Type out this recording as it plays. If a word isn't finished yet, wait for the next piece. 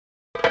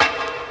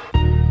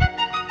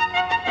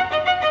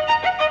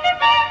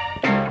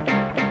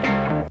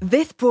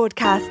This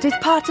broadcast is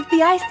part of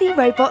the IC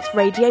Robots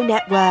Radio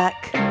Network.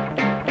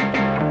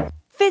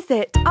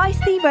 Visit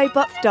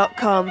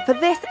icrobots.com for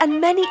this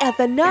and many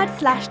other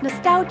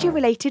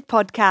nerd/nostalgia-related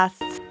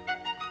podcasts.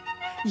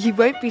 You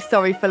won't be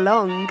sorry for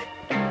long.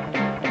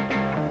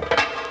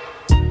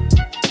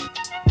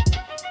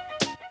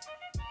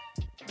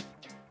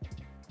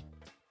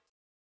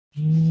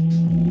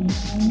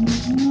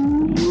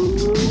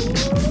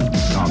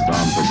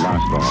 Countdown for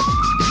blast off.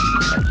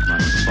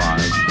 X-minus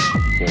 5,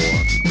 4,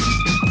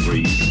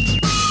 3,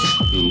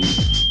 2,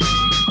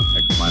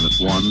 X-minus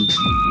 1,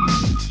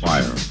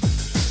 fire.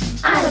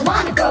 I don't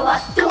wanna grow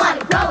up, don't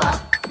wanna grow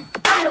up.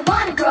 I don't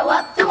wanna grow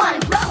up, don't wanna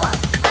grow up.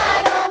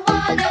 I don't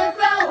wanna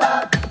grow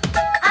up.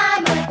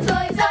 I'm a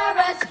Toys R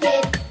Us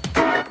kid.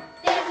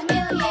 There's a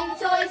million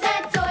toys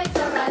at Toys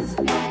R Us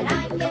that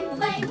I can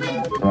play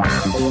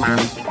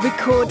with.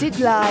 Recorded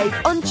live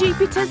on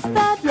Jupiter's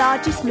third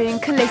largest moon,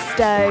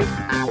 Callisto.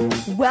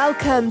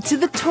 Welcome to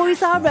the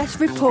Toys R Us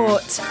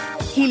Report.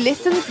 He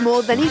listens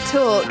more than he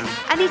talks,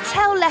 and he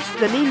tell less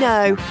than he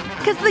know.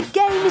 'Cause the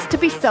game is to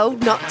be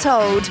sold, not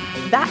told.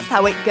 That's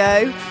how it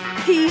go.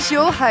 He's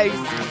your host,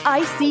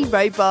 IC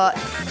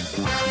Robots.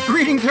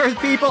 Greetings, Earth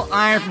people.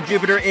 I am from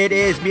Jupiter. It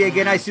is me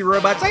again, IC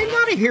Robots. I am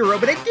not a hero,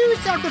 but I do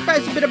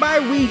sacrifice a bit of my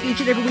week each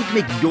and every week to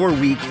make your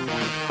week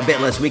a bit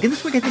less weak. And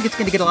this week, I think it's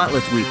going to get a lot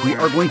less weak. We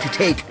are going to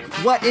take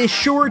what is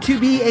sure to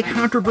be a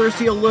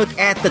controversial look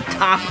at the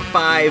top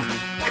 5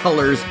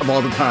 colors of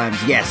all the times.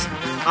 Yes,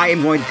 I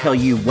am going to tell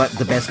you what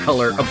the best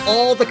color of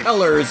all the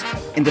colors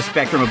in the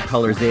spectrum of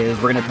colors is.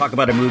 We're going to talk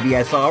about a movie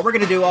I saw. We're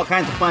going to do all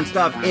kinds of fun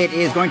stuff. It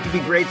is going to be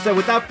great. So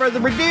without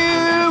further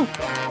ado,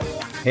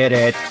 hit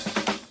it.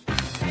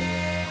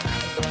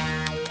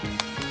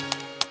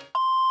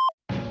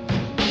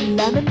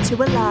 Lemon to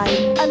a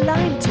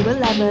lime to a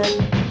lemon.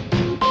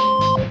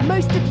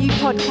 Most of you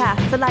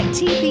podcasts are like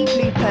TV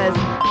bloopers,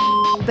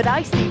 but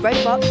IC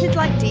Robots is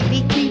like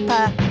DB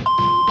Cooper.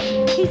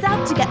 He's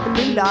out to get the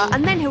moolah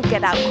and then he'll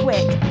get out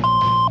quick,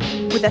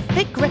 with a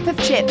thick grip of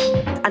chips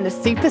and a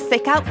super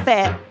sick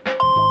outfit.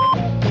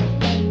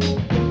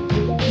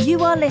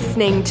 You are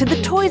listening to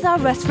the Toys R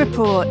Us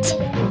Report.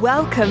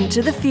 Welcome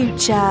to the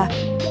future.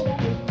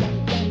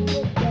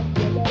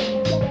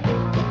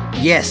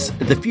 Yes,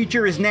 the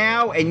future is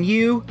now, and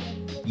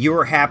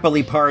you're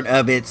happily part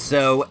of it.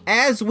 So,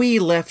 as we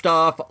left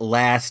off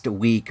last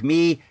week,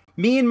 me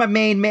and my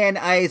main man,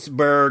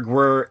 Iceberg,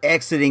 were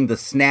exiting the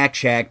snack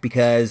shack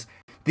because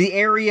the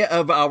area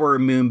of our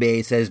moon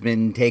base has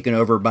been taken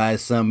over by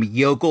some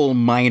yokel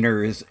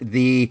miners.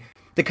 The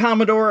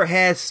Commodore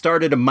has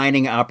started a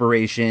mining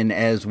operation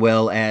as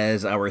well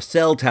as our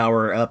cell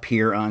tower up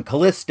here on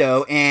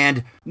Callisto,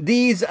 and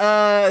these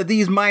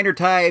miner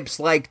types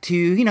like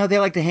to, they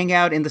like to hang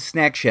out in the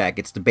snack shack.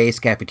 It's the base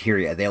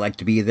cafeteria. They like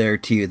to be there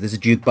too. There's a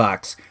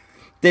jukebox.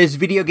 There's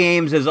video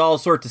games, there's all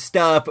sorts of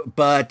stuff,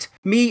 but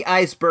me,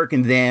 Iceberg,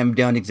 and them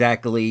don't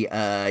exactly,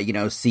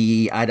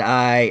 see eye to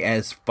eye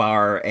as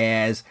far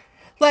as,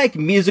 like,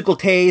 musical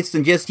taste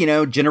and just,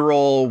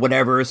 general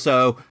whatever.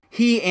 So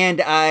he and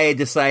I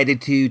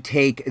decided to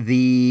take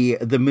the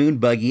moon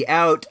buggy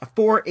out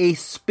for a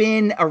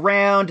spin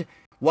around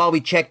while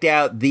we checked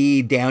out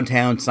the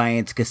Downtown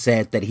Science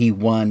cassette that he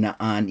won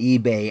on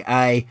eBay.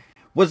 I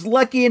was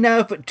lucky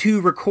enough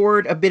to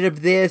record a bit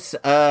of this.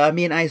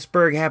 Me and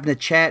Iceberg having a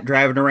chat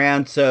driving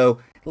around, so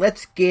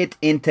let's get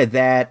into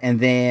that,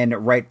 and then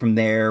right from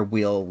there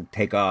we'll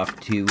take off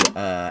to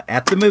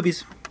at the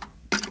movies.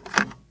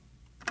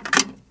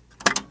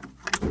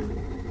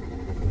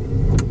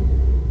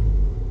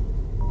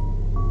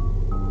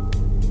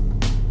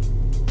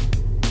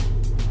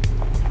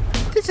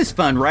 This is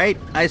fun, right?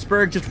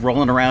 Iceberg just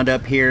rolling around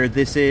up here.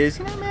 This is,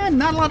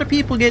 not a lot of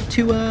people get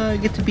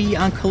to be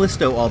on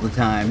Callisto all the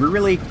time. We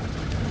really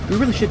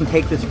shouldn't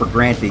take this for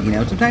granted,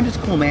 Sometimes it's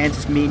cool, man.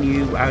 Just me and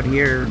you out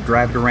here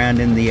driving around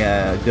in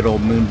the good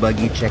old moon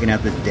buggy, checking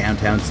out the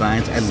Downtown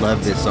Science. I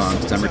love this song,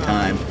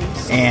 Summertime.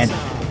 And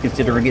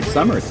considering it's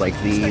summer, it's like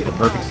the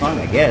perfect song,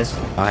 I guess.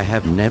 I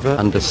have never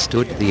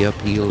understood the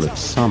appeal of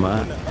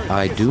summer.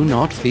 I do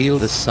not feel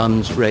the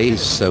sun's rays,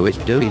 so it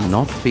do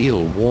not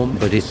feel warm,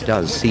 but it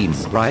does seem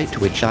bright,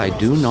 which I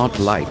do not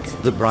like.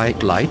 The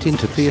bright light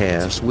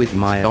interferes with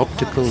my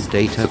optical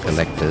data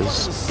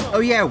collectors. Oh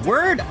yeah,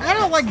 word? I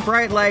don't like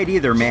bright light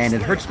either, man.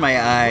 It hurts my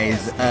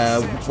eyes.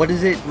 What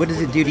does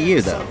it do to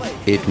you, though?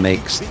 It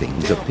makes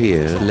things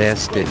appear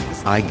less dim.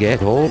 I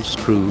get all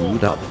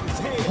screwed up.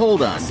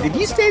 Hold on. Did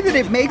you say that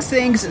it makes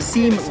things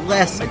seem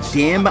less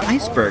dim?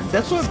 Iceberg,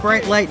 that's what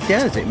bright light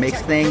does. It makes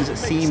things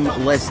seem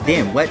less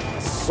dim.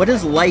 What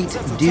does light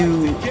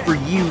do for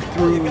you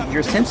through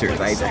your sensors?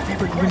 I've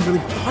never even really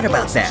thought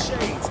about that.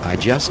 I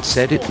just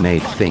said it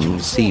made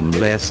things seem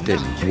less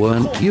dim.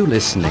 Weren't you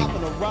listening?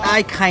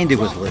 I kind of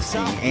was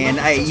listening,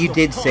 and you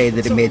did say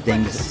that it made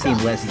things seem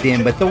less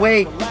dim, but the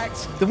way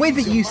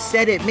that you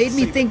said it made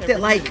me think that,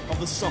 like,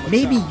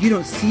 maybe you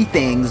don't see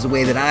things the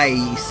way that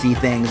I see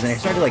things, and I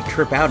started to, like,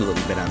 trip out a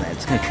little bit on that.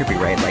 It's kind of trippy,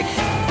 right? Like,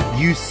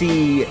 you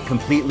see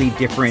completely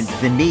different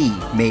than me,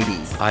 maybe.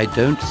 I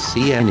don't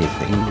see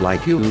anything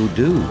like you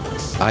do.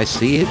 I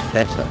see it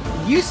better.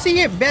 You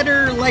see it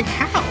better, like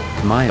how?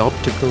 My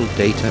optical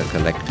data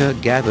collector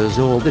gathers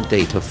all the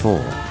data for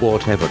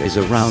whatever is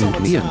around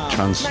me and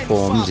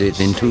transforms it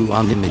into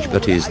an image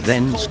that is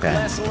then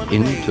scanned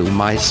into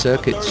my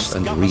circuits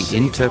and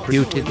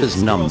reinterpreted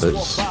as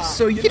numbers.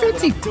 So you don't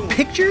see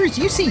pictures,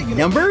 you see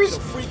numbers?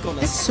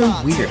 That's so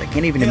weird. I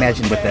can't even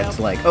imagine what that's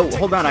like. Oh,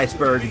 hold on,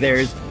 Iceberg.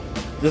 There's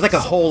like a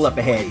hole up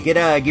ahead.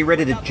 Get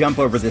ready to jump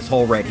over this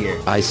hole right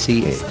here. I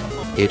see it.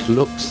 It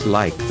looks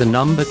like the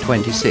number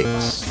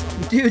 26.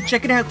 Dude,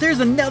 check it out.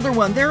 There's another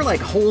one. There are like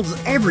holes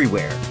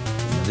everywhere.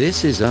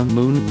 This is a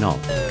moon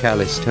knock,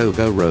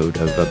 Calistoga Road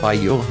over by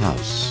your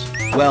house.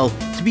 Well,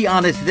 to be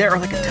honest, there are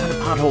like a ton of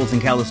potholes in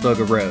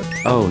Calistoga Road.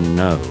 Oh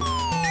no.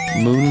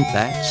 Moon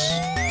bats?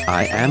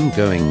 I am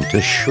going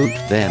to shoot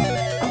them.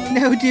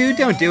 No, dude,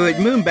 don't do it.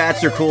 Moon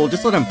bats are cool.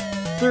 Just let them.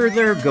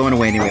 They're going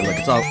away anyway. Look,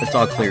 it's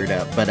all cleared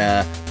up. But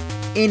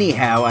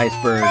anyhow,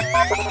 Iceberg.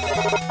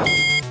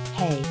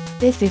 Hey,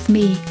 this is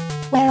me.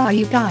 Where are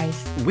you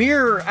guys?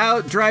 We're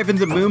out driving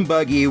the moon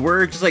buggy.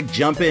 We're just like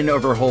jumping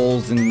over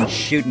holes and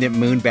shooting at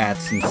moon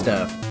bats and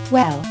stuff.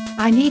 Well,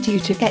 I need you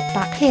to get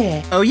back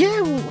here. Oh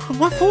yeah?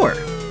 What for?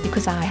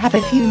 Because I have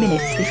a few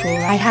minutes before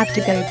I have to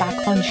go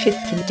back on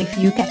shift, and if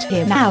you get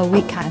here now,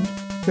 we can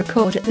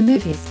record at the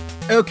movies.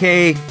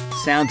 Okay,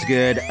 sounds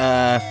good.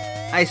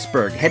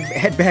 Iceberg,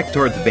 head back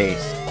toward the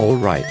base. All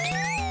right,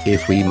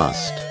 if we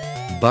must.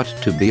 But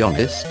to be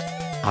honest,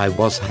 I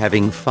was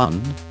having fun.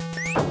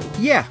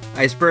 Yeah,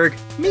 Iceberg,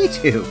 me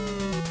too.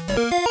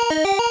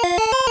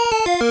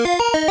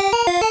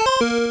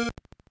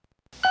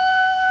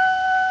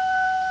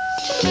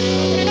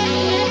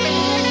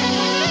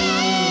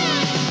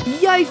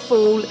 Yo,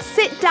 fool,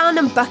 sit down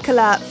and buckle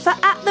up for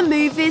At the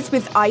Movies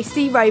with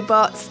Icy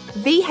Robots,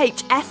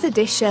 VHS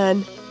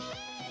edition.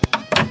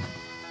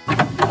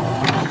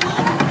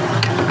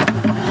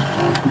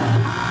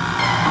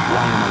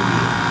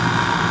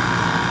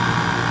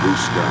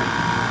 Bruce Dern.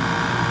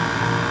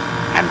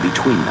 And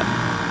between them,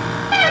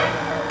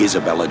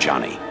 Isabella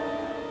Johnny.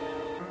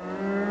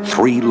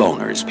 Three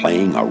loners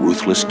playing a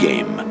ruthless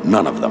game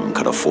none of them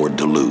could afford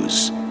to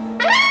lose.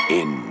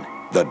 In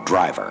The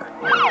Driver.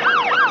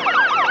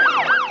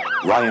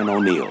 Ryan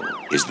O'Neal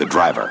is the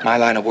driver. My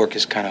line of work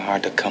is kind of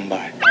hard to come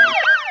by.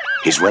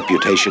 His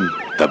reputation,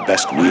 the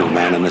best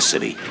wheelman in the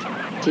city.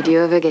 Did you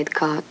ever get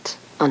caught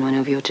on one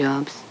of your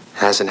jobs?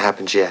 Hasn't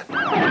happened yet.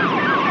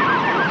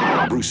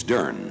 Bruce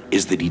Dern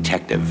is the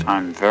detective.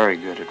 I'm very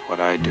good at what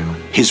I do.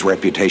 His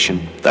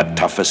reputation, the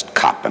toughest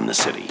cop in the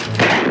city. You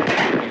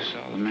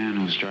saw the man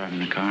who was driving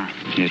the car,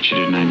 yet you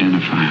didn't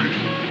identify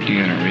him. You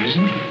got a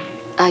reason?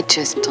 I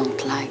just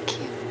don't like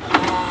you.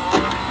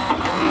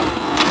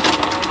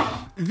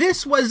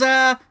 This was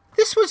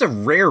a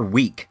rare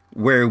week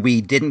where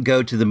we didn't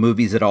go to the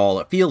movies at all.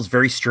 It feels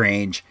very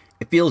strange.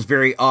 It feels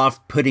very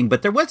off-putting,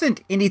 but there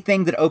wasn't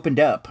anything that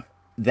opened up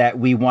that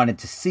we wanted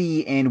to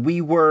see, and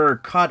we were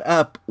caught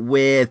up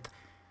with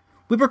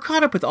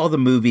all the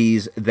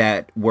movies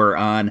that were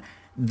on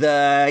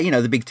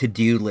the big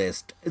to-do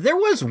list. There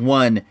was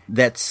one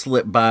that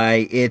slipped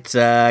by. It's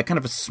kind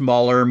of a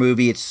smaller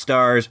movie. It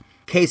stars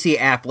Casey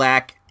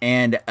Affleck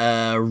and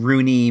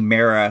Rooney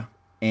Mara,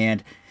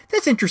 and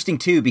that's interesting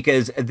too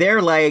because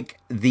they're like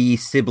the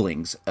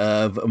siblings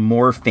of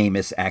more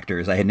famous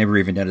actors. I had never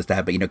even noticed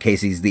that, but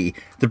Casey's the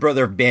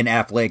brother of Ben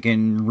Affleck,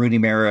 and Rooney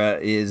Mara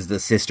is the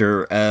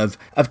sister of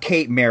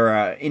Kate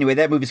Mara. Anyway,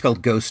 that movie's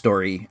called Ghost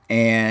Story,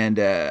 and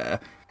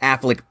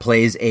Affleck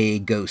plays a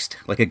ghost,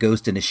 like a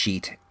ghost in a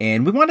sheet.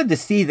 And we wanted to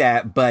see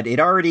that, but it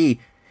already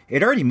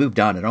moved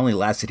on. It only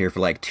lasted here for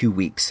like 2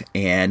 weeks,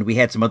 and we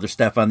had some other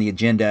stuff on the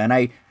agenda, and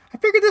I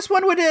figured this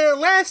one would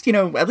last,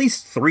 at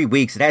least 3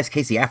 weeks. It has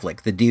Casey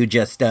Affleck. The dude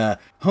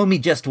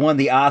homie just won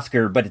the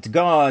Oscar, but it's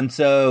gone.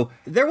 So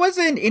there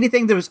wasn't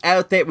anything that was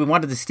out that we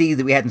wanted to see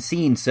that we hadn't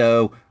seen.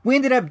 So we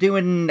ended up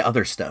doing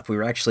other stuff. We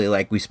were actually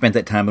we spent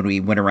that time when we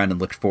went around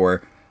and looked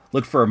for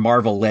a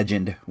Marvel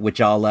legend,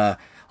 which I'll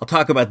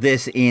talk about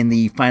this in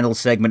the final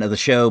segment of the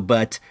show,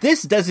 but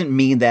this doesn't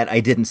mean that I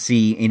didn't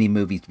see any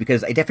movies,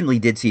 because I definitely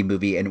did see a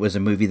movie, and it was a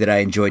movie that I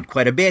enjoyed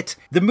quite a bit.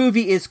 The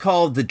movie is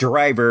called The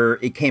Driver.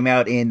 It came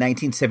out in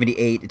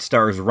 1978. It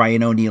stars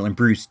Ryan O'Neal and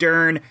Bruce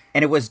Dern,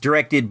 and it was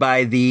directed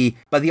by the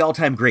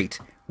all-time great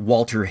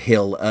Walter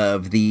Hill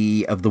of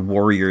the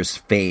Warriors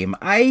fame.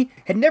 I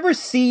had never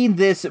seen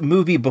this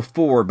movie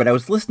before, but I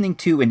was listening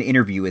to an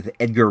interview with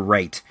Edgar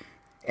Wright,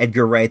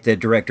 the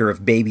director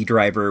of Baby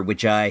Driver,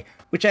 which I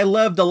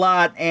loved a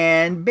lot,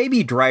 and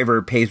Baby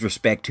Driver pays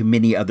respect to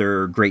many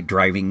other great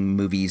driving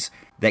movies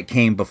that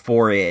came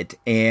before it,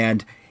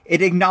 and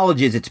it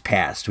acknowledges its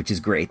past, which is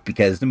great,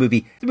 because the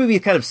movie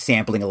is kind of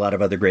sampling a lot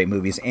of other great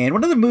movies. And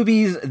one of the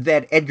movies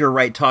that Edgar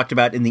Wright talked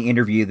about in the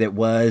interview that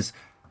was,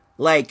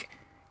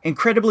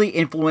 incredibly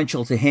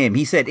influential to him,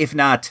 he said, if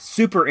not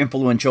super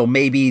influential,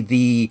 maybe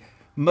the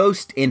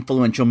most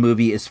influential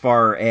movie as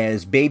far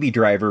as Baby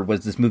Driver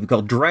was this movie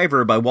called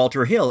Driver by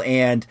Walter Hill,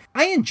 and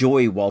I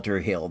enjoy Walter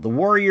Hill. The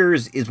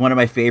Warriors is one of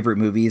my favorite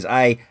movies.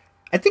 I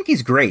think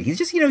he's great. He's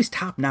just, he's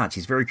top notch.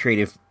 He's very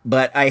creative.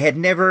 But I had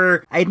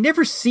never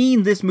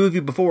seen this movie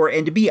before,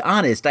 and to be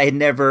honest, I had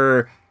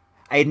never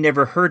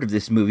heard of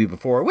this movie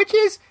before, which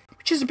is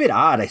a bit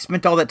odd. I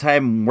spent all that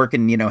time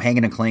working,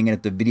 hanging and clanging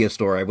at the video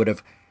store. I would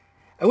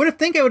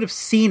have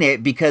seen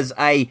it because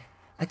I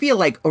feel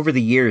like over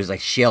the years I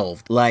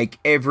shelved like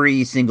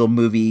every single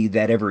movie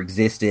that ever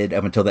existed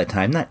up until that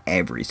time. Not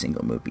every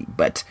single movie,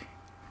 but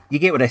you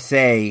get what I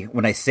say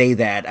when I say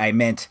that. I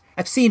meant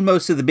I've seen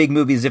most of the big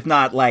movies, if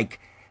not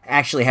like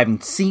actually having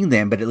seen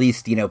them, but at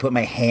least, put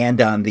my hand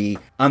on the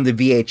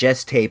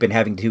VHS tape and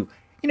having to,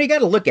 you got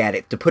to look at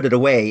it to put it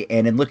away.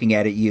 And in looking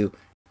at it, you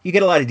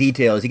get a lot of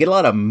details. You get a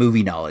lot of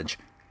movie knowledge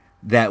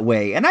that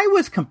way. And I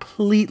was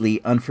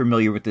completely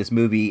unfamiliar with this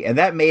movie, and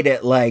that made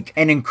it like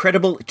an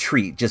incredible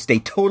treat, just a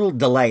total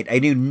delight. I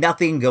knew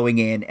nothing going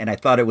in, and I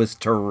thought it was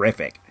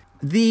terrific.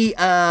 The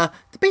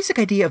basic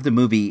idea of the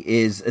movie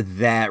is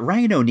that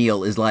Ryan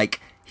O'Neal is like,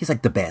 he's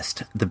like the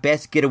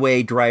best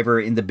getaway driver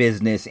in the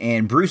business,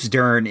 and Bruce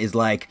Dern is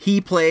like,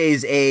 he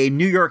plays a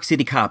New York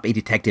City cop, a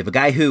detective, a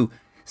guy who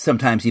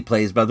sometimes he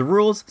plays by the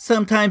rules,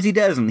 sometimes he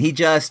doesn't. He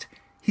just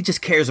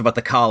cares about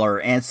the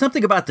collar, and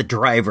something about the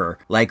driver,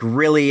 like,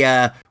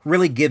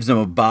 really gives him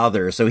a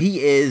bother. So he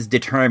is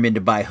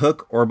determined by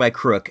hook or by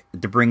crook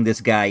to bring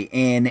this guy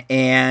in,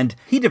 and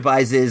he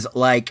devises,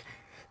 like,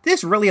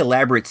 this really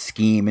elaborate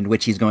scheme in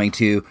which he's going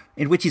to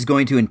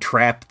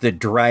entrap the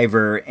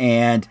driver,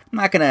 and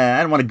I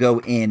don't want to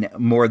go in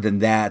more than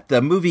that. The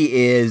movie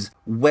is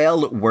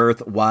well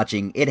worth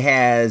watching. It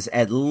has,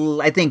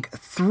 I think,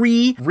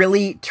 3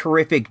 really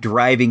terrific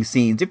driving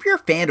scenes. If you're a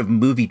fan of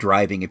movie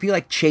driving, if you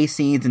like chase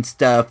scenes and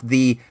stuff,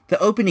 the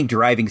opening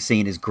driving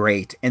scene is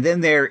great. And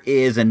then there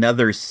is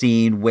another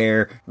scene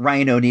where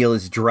Ryan O'Neal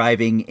is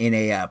driving in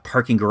a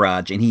parking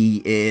garage, and he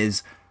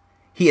is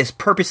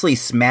purposely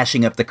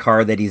smashing up the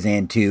car that he's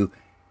in to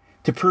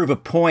prove a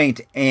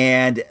point,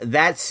 and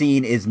that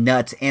scene is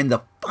nuts. And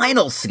the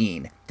final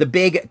scene, the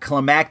big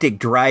climactic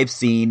drive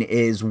scene,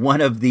 is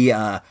one of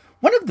the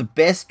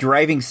best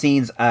driving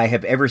scenes I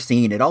have ever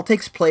seen. It all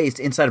takes place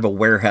inside of a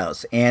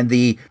warehouse, and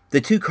the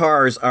 2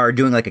 cars are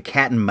doing like a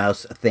cat and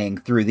mouse thing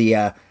through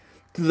the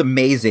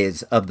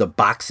mazes of the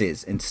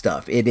boxes and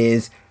stuff.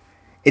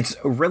 It's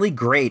really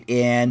great,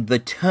 and the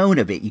tone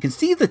of it, you can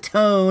see the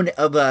tone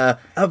of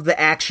the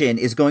action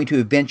is going to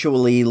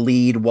eventually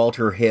lead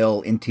Walter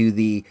Hill into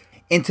the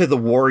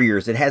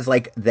Warriors. It has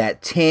like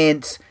that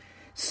tense,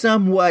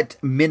 somewhat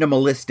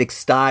minimalistic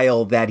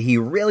style that he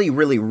really,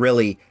 really,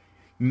 really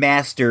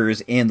masters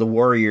in the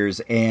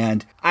Warriors.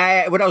 And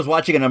when I was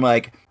watching it, I'm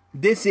like,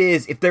 this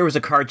is, if there was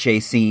a car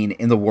chase scene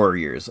in the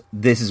Warriors,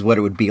 this is what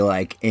it would be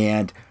like.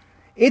 And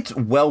it's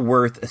well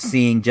worth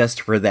seeing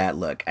just for that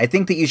look. I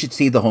think that you should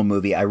see the whole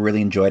movie. I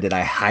really enjoyed it.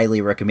 I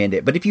highly recommend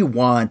it. But if you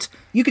want,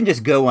 you can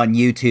just go on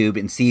YouTube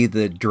and see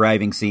the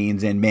driving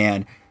scenes, and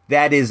man,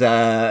 that's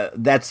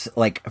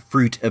like a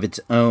fruit of its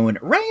own.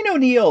 Ryan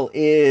O'Neal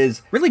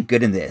is really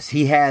good in this.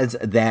 He has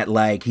that,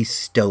 like, he's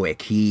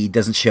stoic. He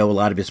doesn't show a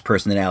lot of his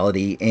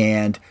personality,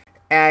 and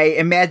I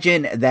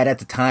imagine that at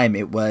the time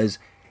it was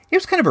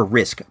kind of a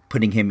risk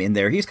putting him in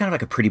there. He's kind of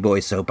like a pretty boy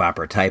soap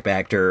opera type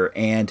actor,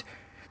 and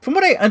from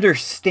what I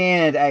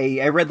understand,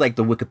 I read like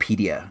the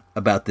Wikipedia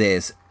about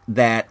this,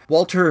 that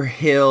Walter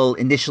Hill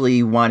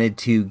initially wanted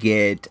to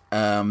get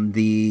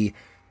the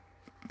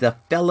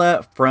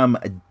fella from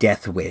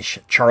Death Wish,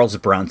 Charles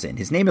Bronson.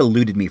 His name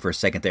eluded me for a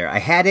second there. I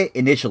had it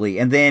initially,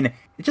 and then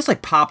it just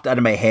like popped out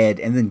of my head,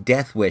 and then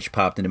Death Wish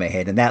popped into my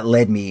head, and that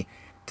led me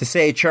to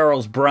say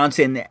Charles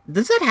Bronson.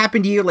 Does that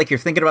happen to you? Like, you're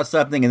thinking about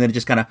something, and then it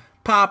just kind of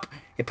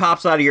it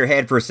pops out of your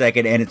head for a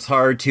second, and it's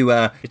hard to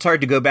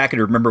go back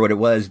and remember what it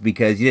was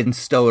because you didn't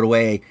stow it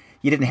away.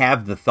 You didn't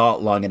have the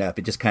thought long enough.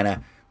 It just kind of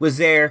was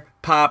there,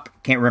 pop,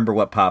 can't remember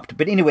what popped.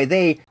 But anyway,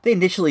 they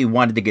initially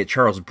wanted to get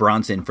Charles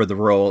Bronson for the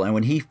role, and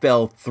when he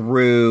fell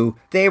through,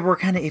 they were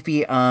kind of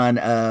iffy on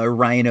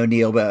Ryan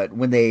O'Neal, but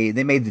when they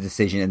made the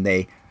decision, and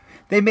they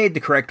made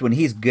the correct one,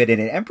 he's good in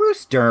it. And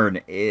Bruce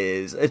Dern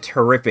is a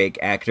terrific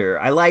actor.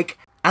 I like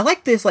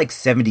this like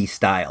 70s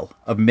style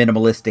of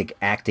minimalistic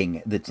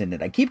acting that's in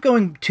it. I keep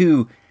going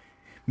to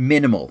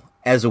minimal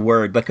as a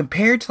word, but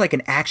compared to like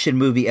an action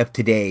movie of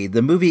today,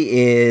 the movie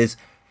is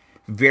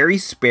very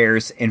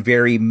sparse and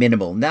very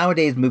minimal.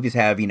 Nowadays, movies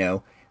have,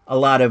 a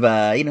lot of,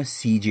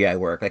 CGI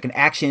work. Like an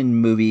action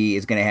movie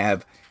is going to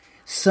have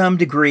some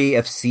degree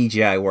of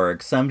CGI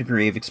work, some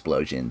degree of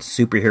explosions,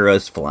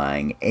 superheroes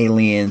flying,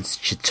 aliens,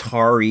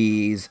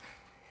 Chitaris.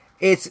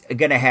 It's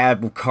going to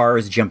have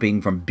cars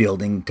jumping from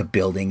building to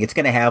building. It's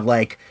going to have,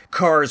 like,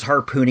 cars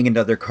harpooning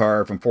another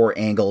car from 4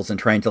 angles and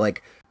trying to,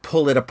 like,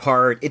 pull it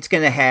apart. It's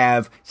going to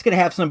have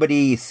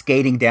somebody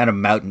skating down a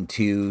mountain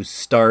to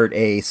start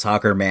a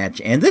soccer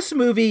match. And this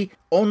movie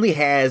only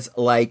has,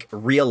 like,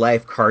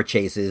 real-life car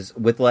chases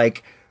with,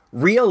 like,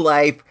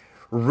 real-life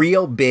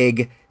real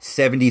big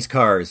 70s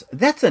cars.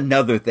 That's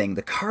another thing.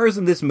 The cars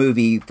in this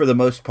movie, for the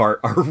most part,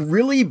 are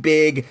really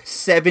big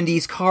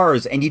 70s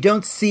cars, and you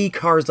don't see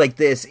cars like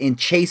this in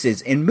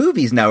chases in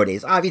movies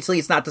nowadays. Obviously,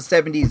 it's not the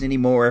 70s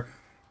anymore,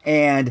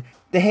 and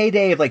the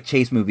heyday of, like,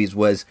 chase movies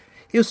was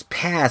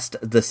past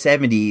the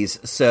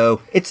 70s,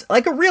 so it's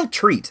like a real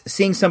treat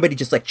seeing somebody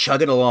just, like,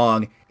 chugging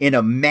along in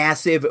a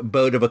massive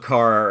boat of a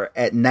car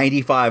at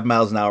 95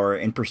 miles an hour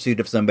in pursuit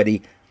of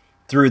somebody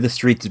through the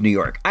streets of New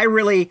York. I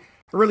really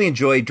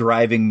enjoy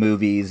driving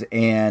movies,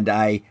 and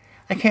I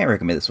can't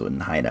recommend this one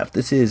high enough.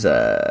 This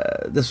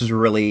was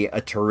really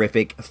a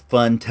terrific,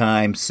 fun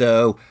time.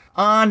 So,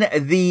 on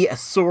the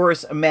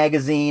Source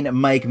Magazine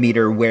mic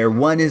meter, where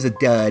 1 is a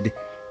dud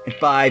and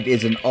 5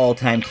 is an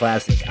all-time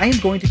classic, I am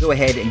going to go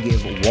ahead and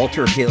give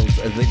Walter Hills,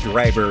 the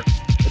driver,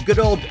 a good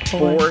old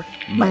 4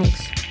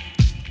 mics.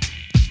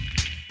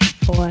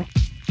 4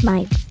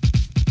 mics.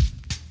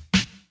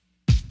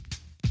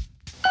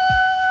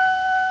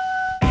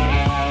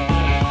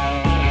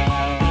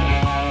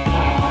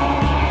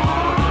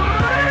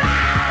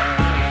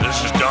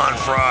 This is Don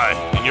Fry,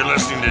 and you're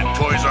listening to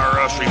Toys R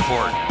Us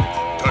Report.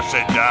 Touch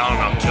that dial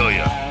and I'll kill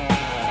you.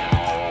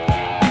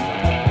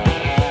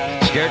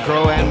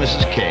 Scarecrow and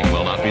Mrs. King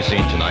will not be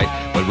seen tonight,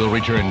 but will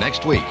return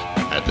next week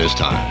at this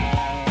time.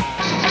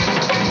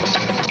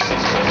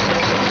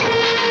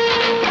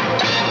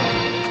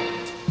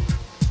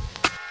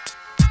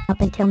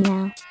 Up until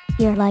now,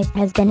 your life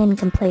has been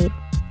incomplete.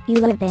 You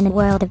lived in a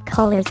world of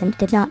colors and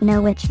did not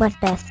know which was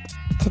best.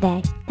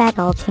 Today, that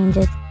all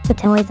changes. The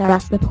Toys R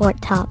Us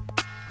Report Top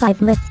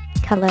 5 list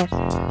colors.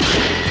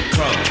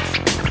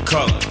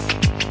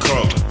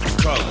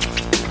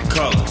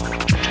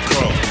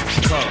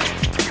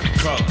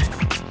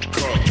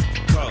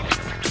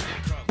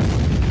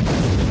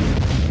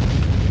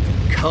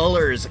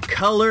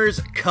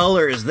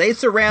 Colors. They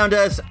surround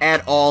us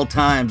at all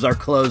times. Our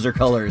clothes are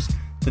colors.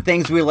 The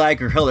things we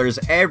like are colors.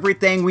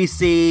 Everything we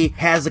see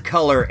has a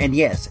color. And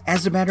yes,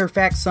 as a matter of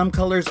fact, some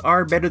colors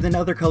are better than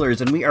other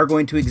colors. And we are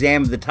going to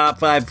examine the top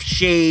 5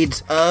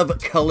 shades of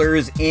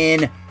colors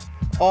in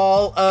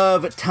all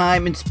of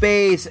time and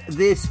space.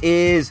 This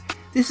is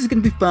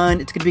going to be fun.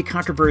 It's going to be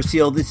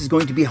controversial. This is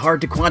going to be hard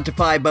to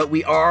quantify, but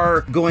we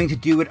are going to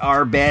do it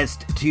our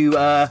best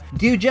to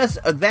do just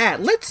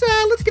that.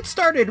 Let's get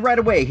started right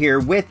away here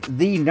with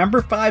the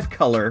number 5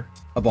 color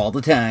of all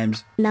the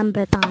times.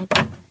 Number 5.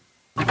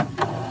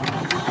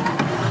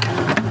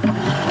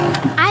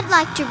 I'd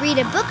like to read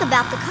a book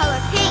about the color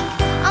pink.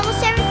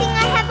 Almost everything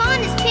I have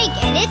on is pink,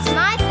 and it's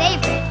my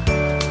favorite.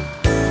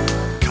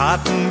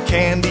 Cotton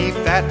candy,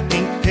 fat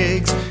pink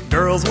pigs,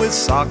 girls with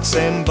socks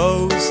and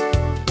bows.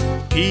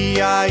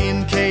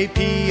 P-I-N-K,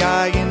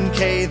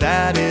 P-I-N-K,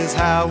 that is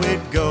how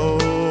it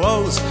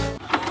goes.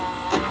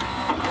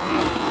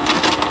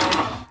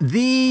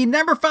 The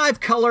number 5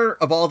 color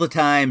of all the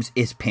times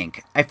is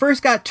pink. I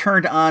first got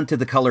turned on to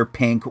the color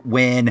pink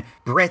when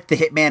Bret the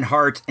Hitman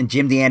Hart and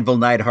Jim the Anvil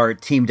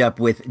Neidhart teamed up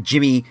with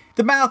Jimmy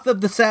the Mouth of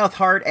the South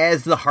Hart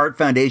as the Hart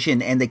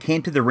Foundation, and they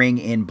came to the ring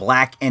in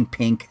black and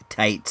pink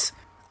tights.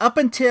 Up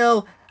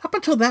until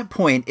that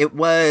point, it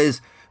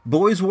was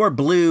boys wore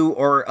blue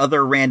or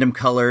other random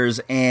colors,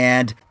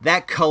 and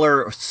that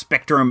color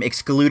spectrum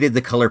excluded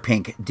the color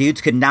pink. Dudes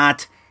could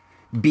not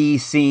be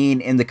seen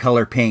in the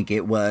color pink.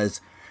 It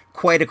was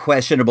quite a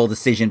questionable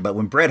decision, but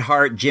when Bret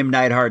Hart, Jim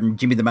Neidhart, and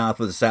Jimmy the Mouth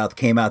of the South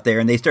came out there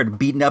and they started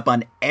beating up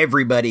on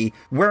everybody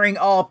wearing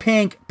all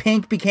pink,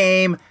 pink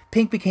became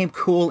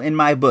cool in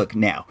my book.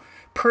 Now,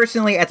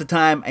 personally at the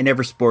time, I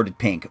never sported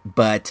pink,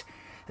 but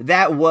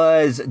that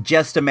was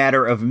just a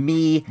matter of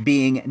me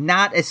being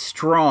not as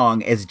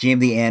strong as Jim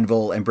the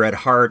Anvil and Bret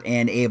Hart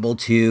and able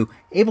to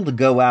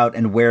go out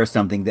and wear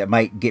something that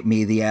might get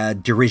me the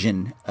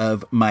derision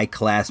of my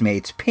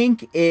classmates.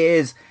 Pink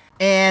is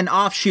an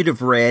offshoot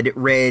of red.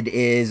 Red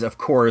is, of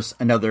course,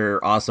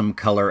 another awesome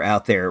color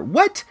out there.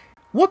 What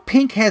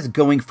pink has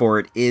going for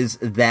it is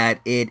that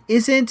it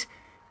isn't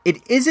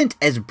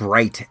as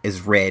bright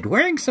as red.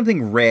 Wearing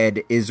something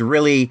red is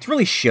really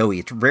showy.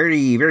 It's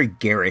very, very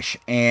garish,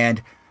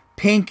 and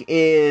pink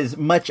is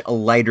much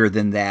lighter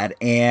than that.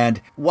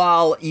 And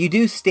while you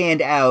do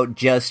stand out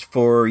just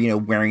for,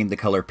 wearing the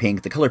color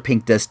pink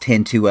does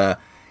tend to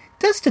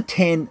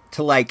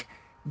like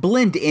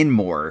blend in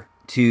more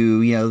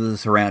to, the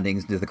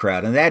surroundings, to the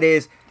crowd. And that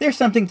is, there's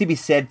something to be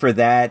said for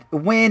that.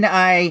 When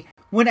I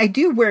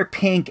do wear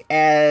pink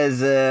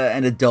as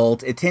an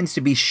adult, it tends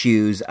to be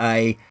shoes.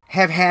 I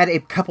have had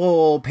a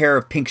couple pair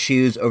of pink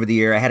shoes over the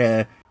year. I had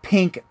a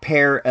pink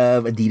pair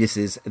of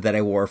Adidas's that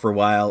I wore for a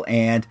while,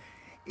 and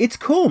it's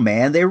cool,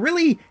 man. They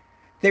really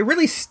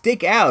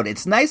stick out.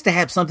 It's nice to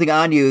have something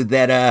on you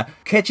that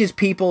catches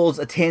people's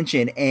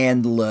attention.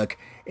 And look,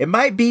 it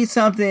might be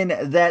something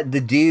that the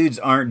dudes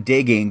aren't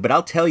digging, but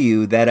I'll tell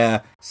you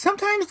that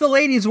sometimes the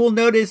ladies will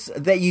notice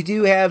that you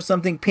do have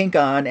something pink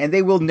on, and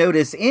they will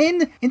notice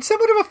in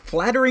somewhat of a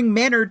flattering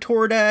manner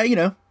toward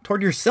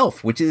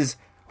yourself, which is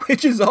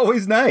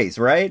always nice,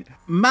 right?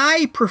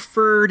 My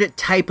preferred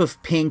type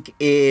of pink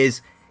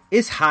is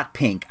hot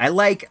pink. I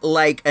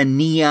like a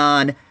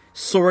neon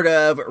sort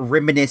of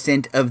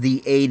reminiscent of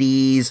the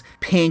 80s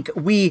pink.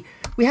 We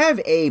have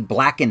a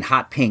black and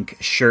hot pink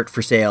shirt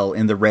for sale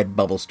in the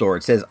Redbubble store.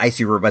 It says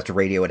Icy Robots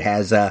Radio. It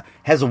has a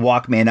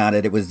Walkman on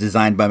it. It was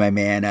designed by my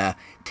man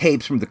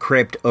Tapes from the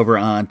Crypt over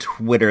on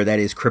Twitter. That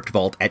is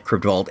CryptVault at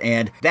CryptVault,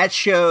 and that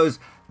shows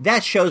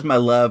my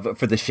love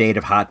for the shade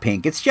of hot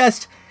pink. It's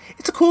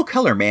a cool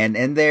color, man,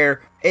 and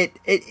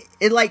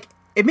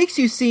it makes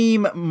you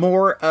seem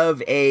more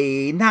of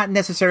a, not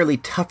necessarily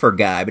tougher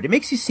guy, but it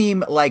makes you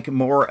seem like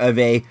more of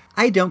a,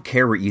 I don't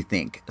care what you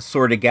think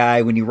sort of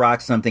guy when you rock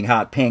something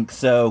hot pink.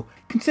 So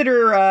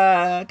consider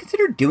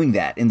doing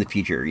that in the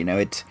future. You know,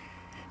 it's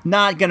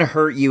not going to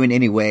hurt you in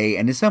any way,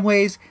 and in some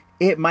ways,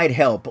 it might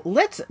help.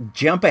 Let's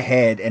jump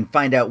ahead and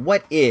find out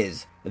what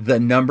is the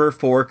number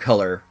 4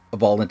 color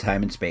of all in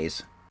time and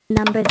space.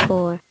 Number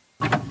 4.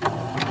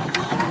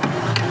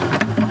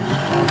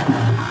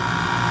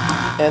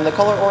 And the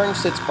color orange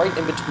sits right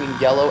in between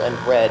yellow and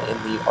red in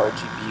the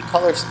RGB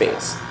color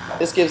space.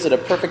 This gives it a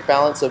perfect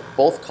balance of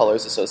both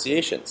colors'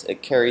 associations.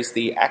 It carries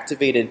the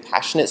activated,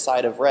 passionate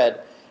side of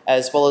red,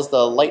 as well as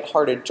the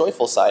light-hearted,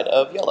 joyful side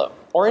of yellow.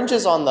 Orange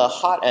is on the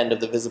hot end of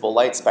the visible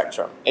light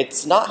spectrum.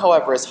 It's not,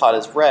 however, as hot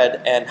as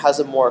red and has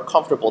a more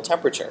comfortable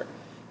temperature.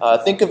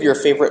 Think of your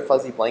favorite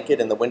fuzzy blanket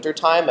in the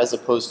wintertime as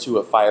opposed to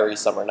a fiery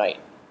summer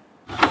night.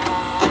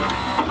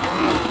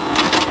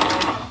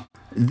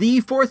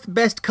 The 4th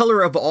best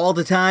color of all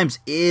the times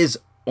is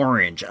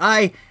orange.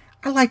 I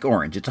like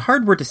orange. It's a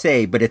hard word to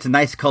say, but it's a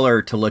nice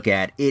color to look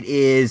at. It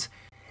is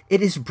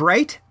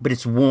bright, but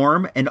it's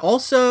warm, and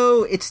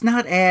also it's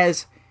not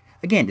as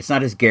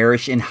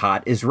garish and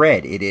hot as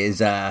red. It is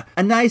a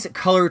nice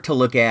color to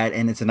look at,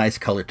 and it's a nice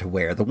color to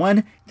wear. The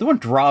one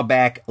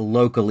drawback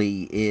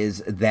locally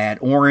is that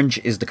orange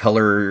is the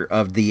color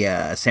of the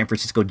San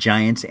Francisco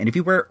Giants, and if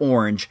you wear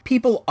orange,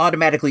 people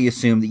automatically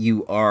assume that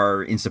you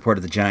are in support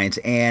of the Giants,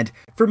 and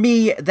for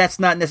me, that's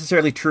not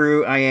necessarily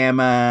true. I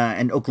am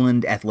an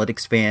Oakland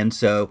Athletics fan,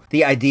 so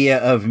the idea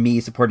of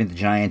me supporting the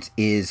Giants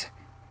is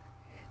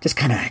just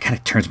kind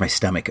of turns my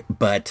stomach,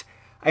 but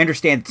I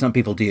understand that some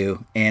people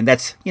do, and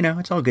that's,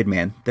 it's all good,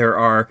 man. There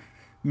are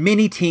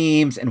many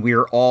teams, and we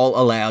are all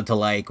allowed to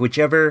like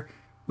whichever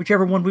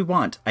one we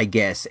want, I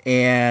guess.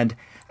 And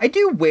I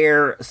do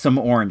wear some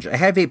orange. I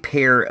have a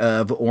pair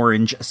of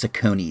orange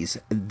Sauconys.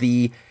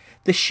 The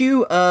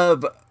shoe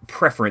of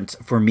preference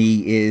for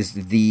me is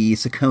the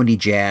Saucony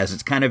Jazz.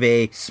 It's kind of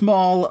a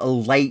small,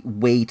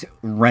 lightweight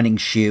running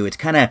shoe. It's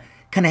kind of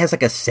has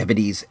like a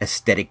 70s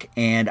aesthetic,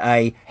 and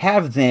I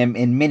have them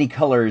in many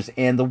colors,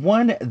 and the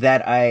one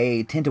that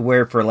I tend to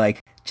wear for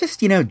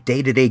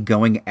day-to-day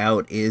going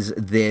out is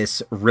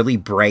this really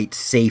bright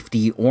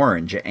safety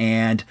orange,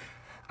 and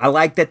I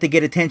like that they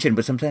get attention,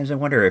 but sometimes I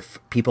wonder if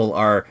people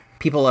are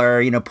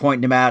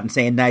pointing them out and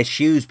saying nice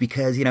shoes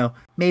because,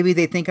 maybe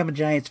they think I'm a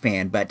Giants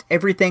fan, but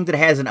everything that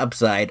has an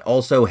upside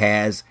also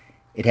has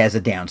a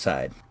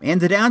downside. And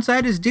the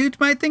downside is dudes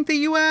might think that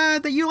you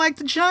like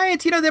the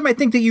Giants. They might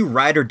think that you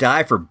ride or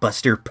die for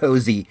Buster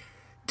Posey.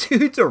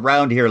 Dudes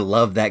around here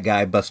love that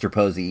guy, Buster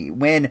Posey.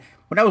 When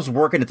I was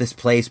working at this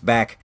place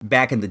back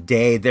in the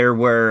day, there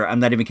were, I'm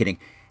not even kidding,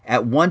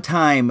 at one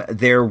time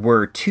there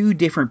were 2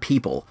 different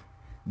people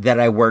that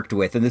I worked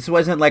with. And this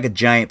wasn't like a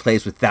giant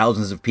place with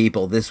thousands of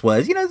people. This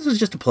was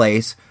just a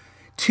place.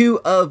 2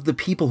 of the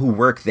people who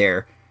worked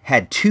there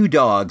had 2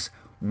 dogs,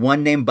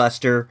 one named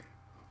Buster,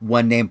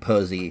 one named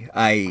Posey.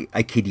 I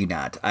kid you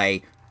not.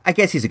 I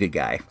guess he's a good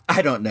guy.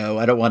 I don't know.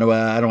 I don't want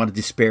to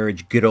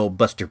disparage good old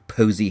Buster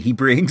Posey. He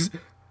brings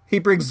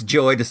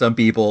joy to some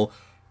people,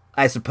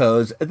 I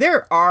suppose.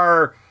 There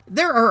are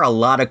a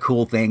lot of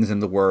cool things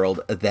in the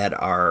world that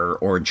are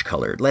orange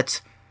colored.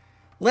 Let's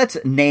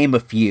name a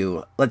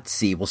few. Let's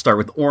see. We'll start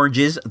with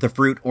oranges. The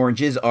fruit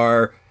oranges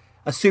are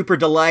a super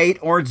delight.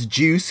 Orange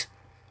juice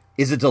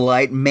is a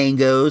delight.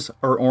 Mangoes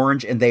are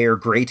orange, and they are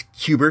great.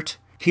 Hubert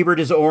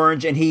is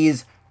orange, and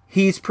he's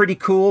pretty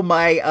cool.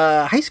 My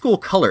high school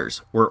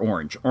colors were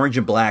orange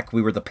and black.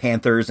 We were the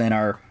Panthers, and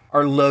our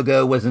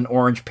logo was an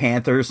orange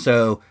panther,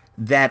 so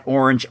that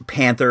orange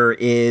panther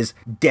is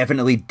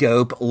definitely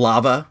dope.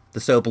 Lava, the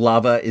soap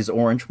Lava, is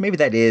orange. Maybe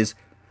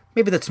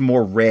that's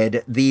more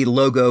red. The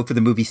logo for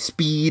the movie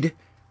Speed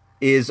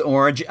is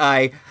orange.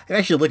 I'm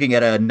actually looking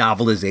at a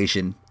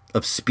novelization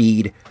of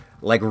Speed,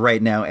 like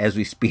right now as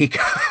we speak.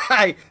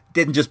 I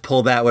didn't just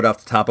pull that one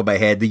off the top of my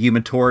head. The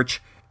Human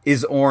Torch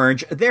is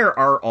orange. There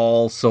are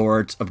all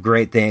sorts of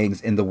great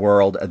things in the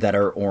world that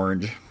are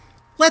orange.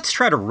 Let's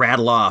try to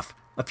rattle off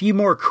a few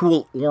more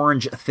cool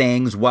orange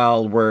things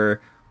while we're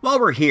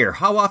here.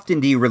 How often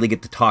do you really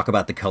get to talk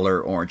about the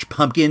color orange?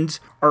 Pumpkins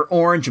are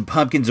orange, and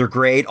pumpkins are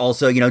great.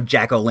 Also,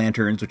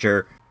 jack-o'-lanterns, which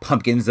are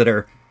pumpkins that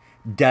are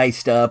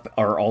diced up,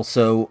 are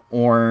also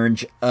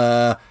orange.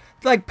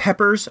 Like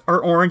peppers are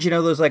orange,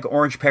 those like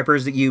orange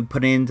peppers that you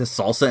put into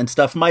salsa and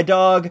stuff. My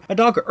dog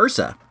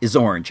Ursa is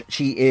orange.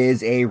 She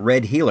is a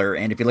red heeler,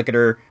 and if you look at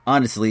her,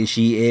 honestly,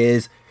 she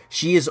is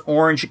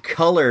orange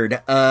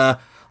colored.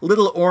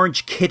 Little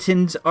orange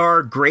kittens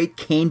are great.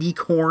 Candy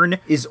corn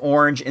is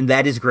orange, and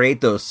that is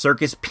great. Those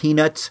circus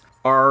peanuts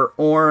are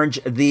orange.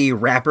 The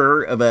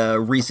wrapper of a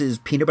Reese's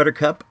peanut butter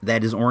cup,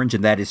 that is orange,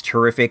 and that is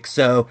terrific.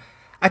 So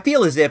I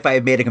feel as if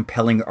I've made a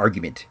compelling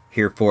argument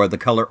here for the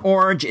color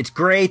orange. It's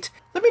great.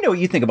 Let me know what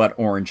you think about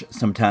orange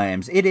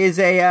sometimes. It is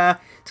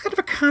it's kind of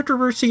a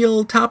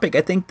controversial topic.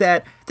 I think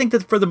that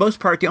for the most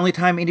part, the only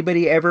time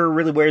anybody ever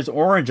really wears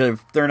orange,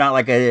 if they're not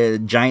like a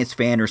Giants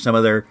fan or some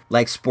other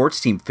like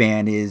sports team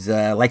fan, is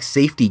like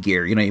safety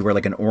gear. You know, you wear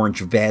like an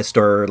orange vest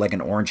or like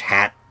an orange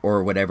hat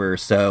or whatever.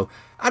 So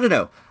I don't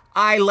know.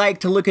 I like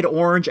to look at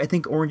orange. I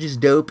think orange is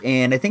dope,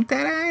 and I think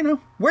that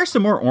wear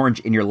some more orange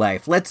in your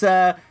life. Let's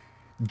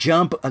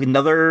jump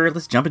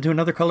into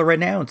another color right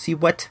now and see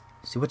what's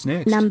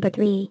next. Number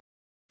 3.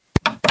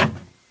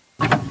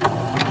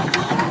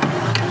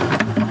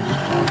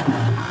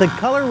 The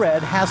color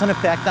red has an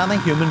effect on the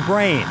human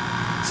brain.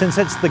 Since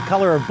it's the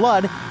color of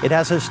blood, it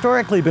has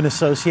historically been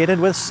associated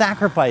with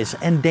sacrifice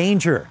and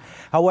danger.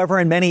 However,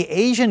 in many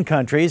Asian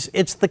countries,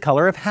 it's the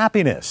color of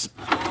happiness.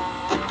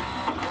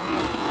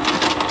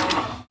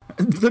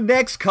 The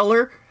next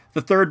color,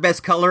 the third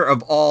best color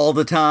of all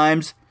the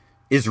times,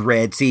 is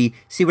red. See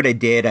what I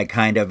did? I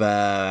kind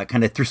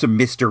of threw some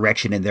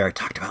misdirection in there. I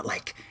talked about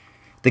like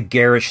the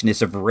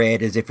garishness of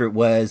red as if it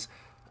was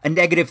a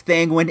negative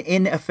thing, when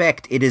in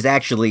effect it is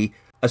actually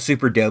a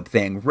super dope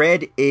thing.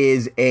 Red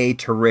is a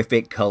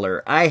terrific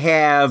color. I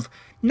have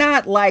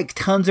not like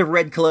tons of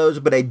red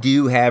clothes, but I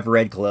do have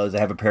red clothes. I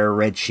have a pair of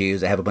red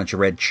shoes. I have a bunch of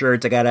red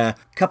shirts. I got a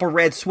couple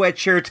red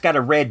sweatshirts, got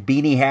a red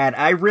beanie hat.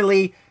 I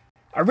really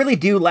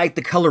do like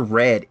the color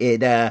red.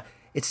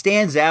 It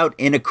stands out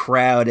in a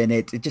crowd, and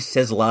it just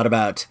says a lot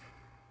about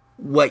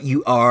what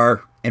you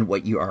are and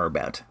what you are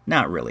about.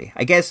 Not really.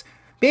 I guess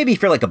maybe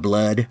if you're like a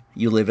blood,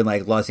 you live in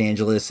like Los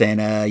Angeles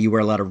and you wear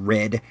a lot of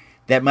red,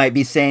 that might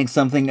be saying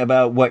something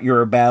about what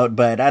you're about,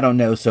 but I don't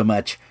know so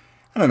much.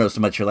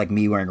 For like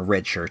me wearing a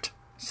red shirt.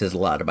 It says a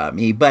lot about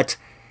me, but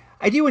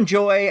I do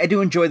enjoy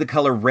the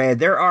color red.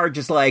 There are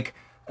just like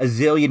a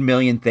zillion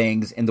million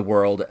things in the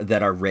world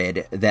that are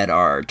red that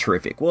are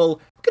terrific. We'll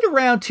get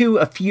around to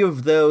a few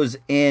of those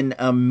in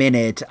a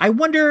minute. I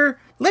wonder,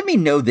 let me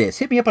know this.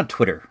 Hit me up on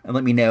Twitter and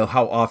let me know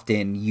how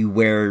often you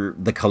wear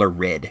the color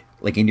red,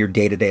 like in your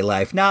day-to-day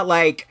life. Not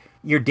like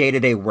your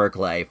day-to-day work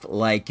life,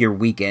 like your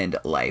weekend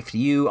life. Do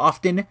you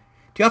often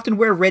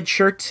wear red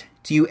shirts?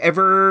 Do you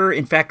ever,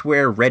 in fact,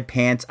 wear red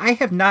pants? I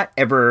have not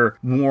ever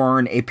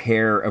worn a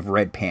pair of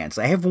red pants.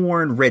 I have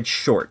worn red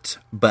shorts,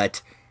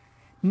 but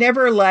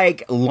never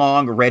like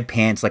long red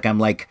pants like I'm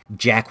like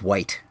Jack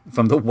White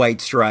from the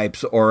White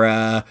Stripes, or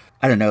I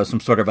don't know, some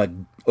sort of a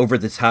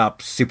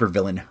over-the-top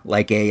supervillain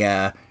like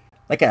a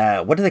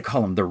what do they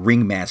call him? The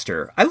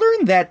Ringmaster. I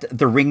learned that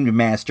the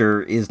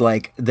Ringmaster is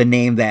like the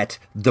name that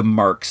the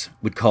Marks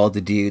would call the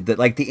dude. That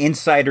like the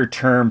insider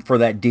term for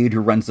that dude who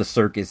runs the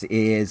circus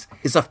is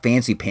a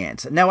fancy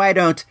pants. Now I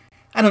don't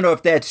know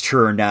if that's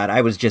true or not.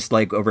 I was just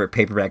like over at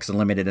Paperbacks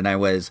Unlimited and I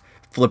was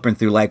flipping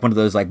through like one of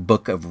those like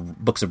books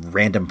of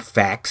random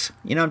facts.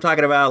 You know what I'm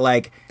talking about?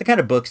 Like the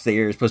kind of books that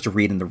you're supposed to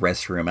read in the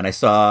restroom. And I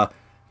saw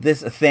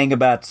this thing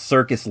about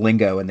circus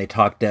lingo, and they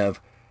talked of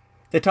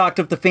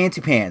the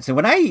fancy pants. And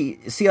when I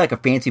see like a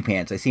fancy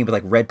pants, I see them with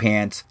like red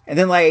pants and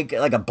then like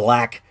a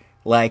black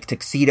like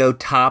tuxedo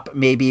top,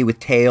 maybe with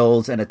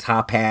tails and a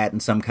top hat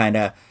and some kind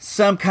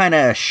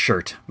of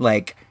shirt.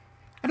 Like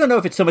I don't know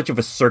if it's so much of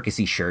a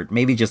circusy shirt,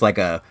 maybe just like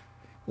a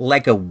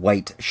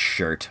white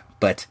shirt,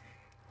 but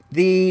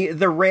the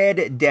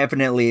red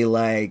definitely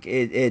like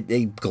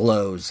it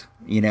glows,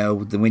 you know,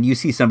 when you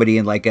see somebody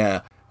in like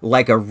a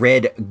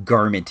red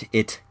garment,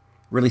 it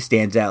really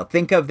stands out.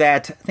 Think of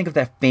that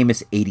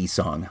famous 80s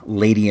song,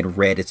 Lady in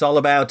Red. It's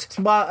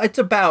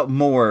about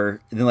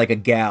more than like a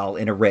gal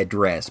in a red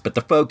dress, but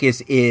the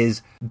focus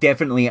is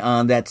definitely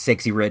on that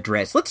sexy red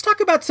dress. Let's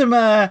talk about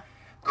some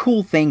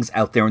cool things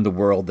out there in the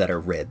world that are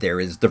red. There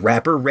is the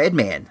rapper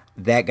Redman.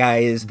 That guy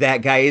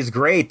is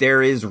great.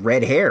 There is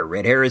red hair.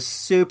 Red hair is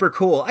super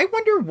cool. I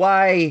wonder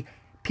why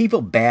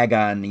people bag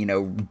on, you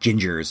know,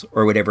 gingers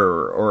or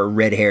whatever, or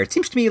red hair. It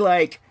seems to me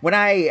like, when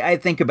I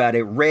think about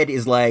it, red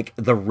is like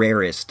the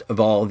rarest of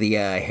all the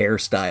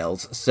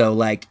hairstyles. So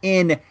like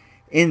in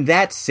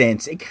that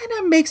sense, it kind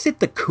of makes it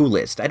the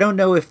coolest. I don't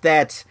know if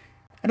that's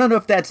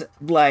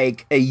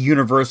like a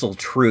universal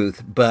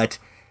truth, but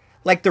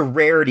like the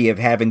rarity of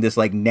having this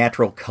like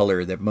natural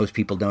color that most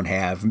people don't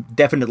have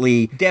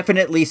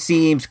definitely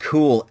seems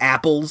cool.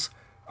 Apples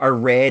are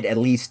red, at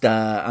least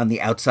on the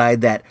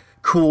outside. That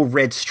cool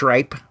red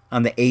stripe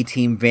on the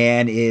A-Team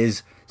van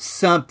is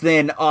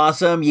something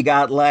awesome. You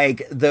got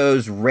like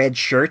those red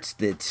shirts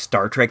that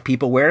Star Trek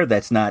people wear.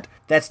 That's not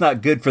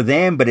good for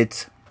them, but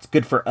it's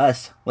good for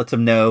us. Lets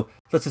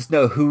us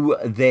know who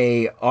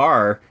they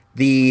are.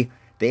 The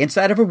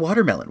inside of a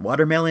watermelon.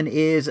 Watermelon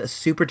is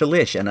super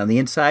delish, and on the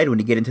inside, when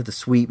you get into the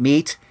sweet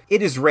meat,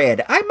 it is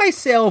red. I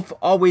myself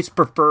always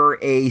prefer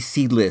a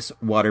seedless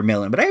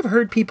watermelon, but I've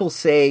heard people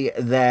say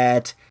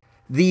that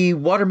the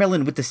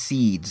watermelon with the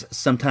seeds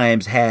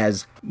sometimes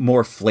has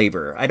more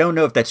flavor. I don't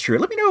know if that's true.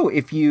 Let me know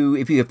if you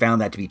have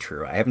found that to be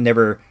true. I've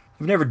never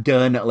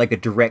done like a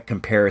direct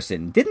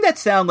comparison. Didn't that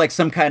sound like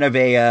some kind of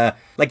a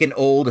like an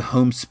old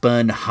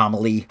homespun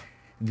homily?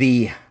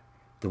 The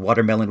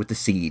watermelon with the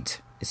seeds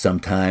is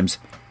sometimes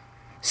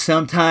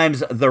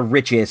the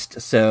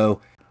richest.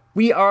 So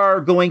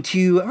we're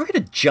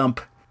gonna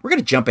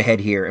jump ahead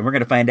here, and we're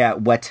gonna find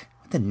out what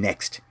the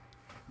next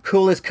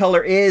coolest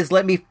color is.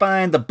 Let me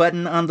find the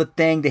button on the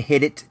thing to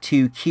hit it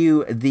to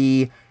cue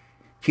the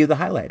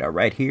highlight. All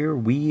right, here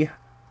we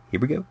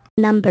go.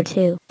 Number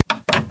 2.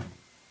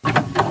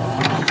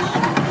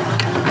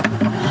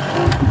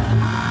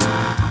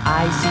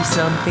 I see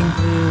something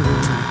blue.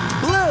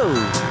 Blue!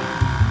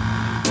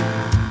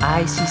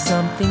 I see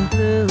something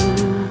blue.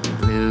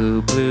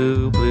 Blue,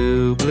 blue,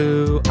 blue,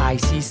 blue. I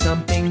see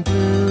something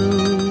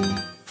blue.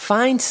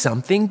 Find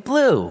something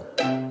blue.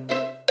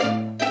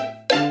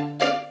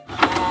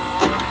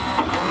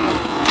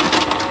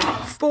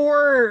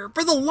 For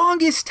the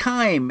longest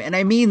time, and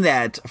I mean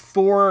that,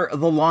 for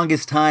the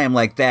longest time,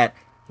 like that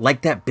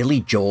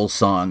Billy Joel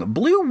song,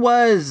 blue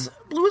was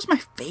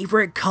my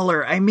favorite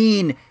color. I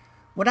mean,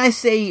 when I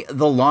say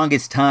the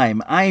longest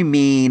time, I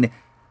mean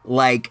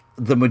like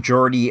the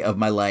majority of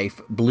my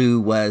life, blue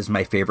was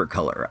my favorite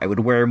color. I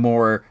would wear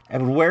more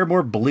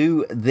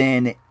blue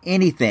than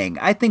anything.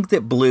 I think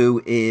that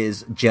blue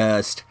is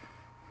just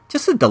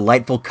a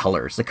delightful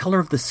color. It's the color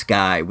of the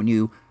sky. When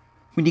you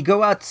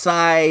go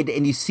outside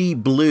and you see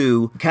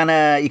blue, you kind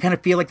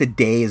of feel like the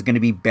day is going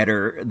to be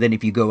better than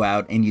if you go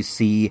out and you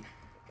see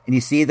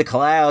the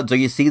clouds or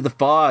you see the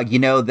fog. You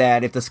know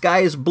that if the sky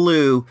is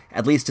blue,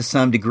 at least to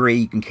some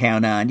degree, you can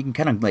count on. You can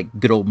kind of like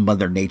good old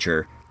Mother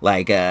Nature,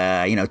 like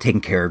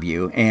taking care of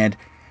you, and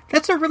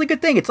that's a really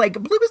good thing. It's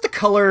like blue is the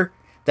color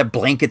that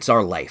blankets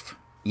our life.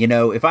 You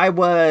know, if I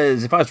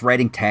was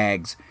writing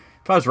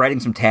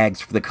some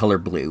tags for the color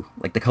blue,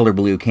 like the color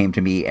blue came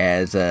to me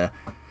as a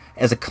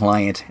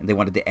client and they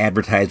wanted to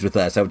advertise with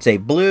us, I would say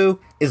blue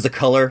is the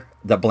color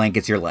that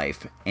blankets your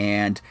life,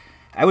 and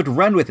I would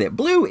run with it.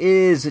 Blue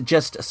is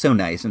just so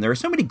nice, and there are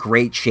so many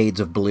great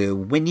shades of blue.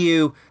 When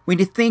you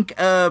think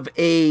of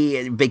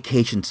a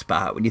vacation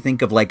spot, when you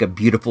think of like a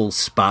beautiful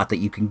spot that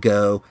you can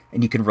go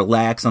and you can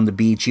relax on the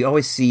beach, you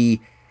always see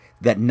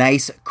that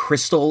nice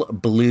crystal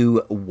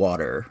blue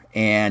water.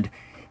 And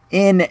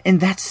in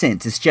that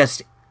sense,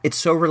 it's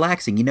so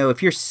relaxing. You know,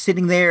 if you're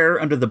sitting there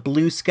under the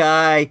blue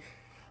sky,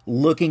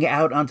 looking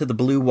out onto the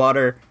blue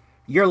water,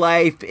 your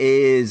life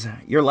is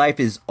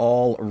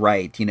all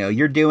right. You know,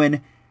 you're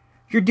doing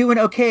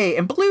okay.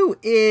 And blue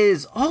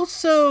is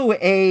also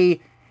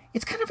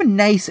it's kind of a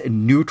nice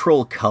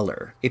neutral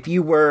color. If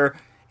you were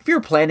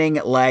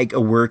planning like a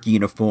work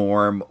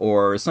uniform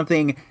or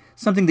something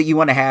that you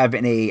want to have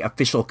in a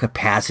official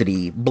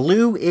capacity,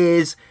 blue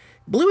is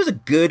a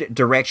good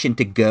direction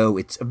to go.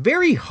 It's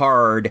very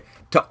hard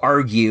to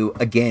argue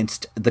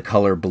against the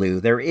color blue.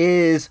 There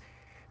is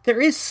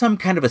some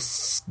kind of a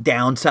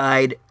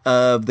downside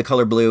of the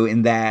color blue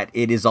in that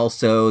it is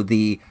also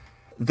the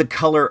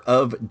color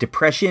of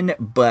depression,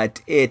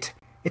 but it's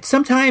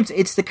sometimes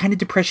the kind of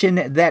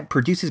depression that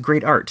produces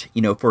great art.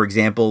 You know, for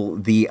example,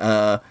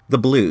 the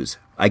blues,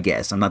 I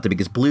guess. I'm not the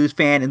biggest blues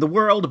fan in the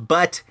world,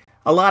 but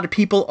a lot of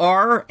people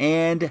are,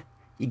 and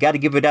you got to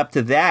give it up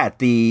to that.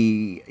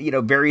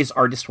 Various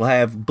artists will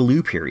have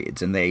blue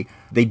periods, and they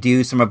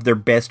do some of their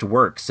best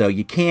work, so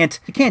you can't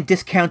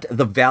discount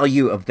the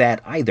value of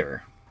that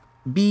either.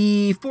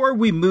 Before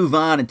we move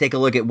on and take a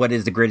look at what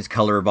is the greatest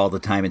color of all the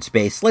time and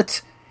space,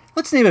 let's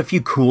name a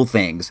few cool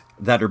things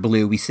that are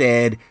blue. We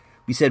said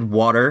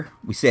water.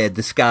 We said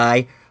the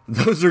sky.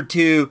 Those are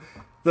two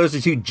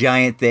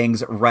giant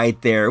things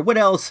right there. What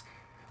else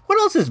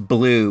is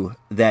blue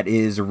that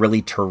is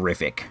really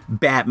terrific?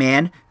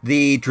 Batman.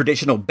 The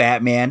traditional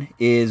Batman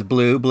is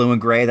blue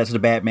and gray. That's the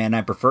Batman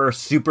I prefer.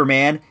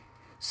 Superman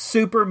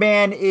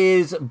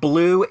is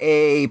blue.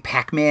 A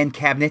Pac-Man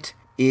cabinet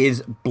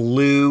is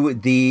blue.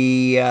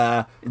 The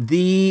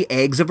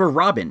eggs of a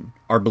robin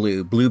are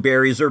blue.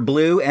 Blueberries are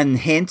blue, and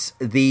hence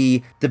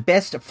the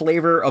best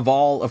flavor of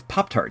all of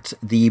Pop-Tarts,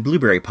 the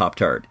blueberry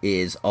Pop-Tart,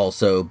 is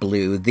also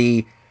blue.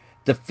 The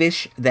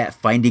fish that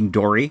Finding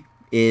Dory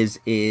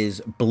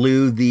is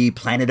blue. The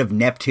planet of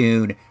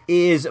Neptune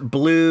is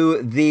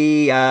blue.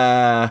 The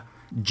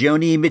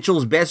Joni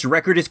Mitchell's best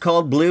record is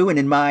called Blue, and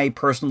in my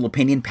personal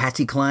opinion,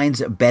 Patsy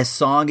Cline's best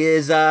song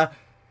is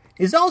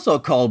also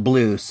called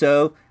Blue.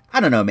 So I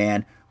don't know,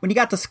 man. When you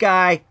got the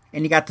sky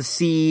and you got the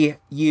sea,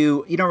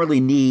 you don't really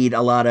need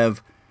a lot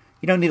of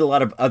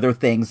other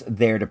things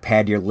there to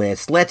pad your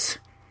list. Let's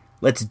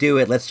do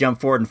it. Let's jump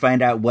forward and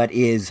find out what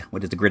is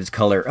the greatest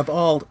color of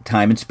all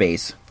time and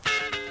space.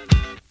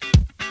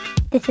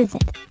 This is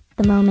it,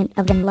 the moment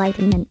of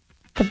enlightenment,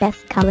 the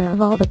best color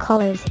of all the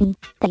colors in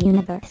the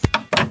universe.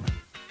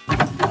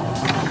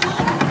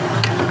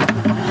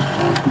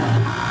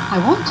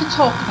 I want to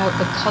talk about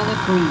the colour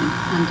green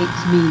and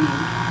its meaning.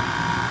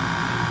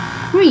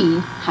 Green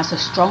has a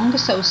strong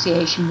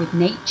association with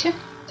nature,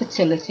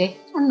 fertility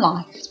and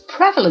life. Its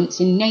prevalence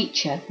in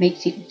nature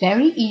makes it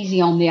very easy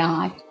on the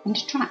eye and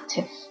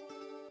attractive.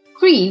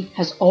 Green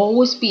has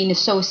always been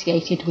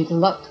associated with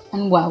luck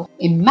and wealth.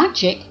 In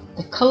magic,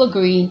 the colour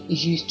green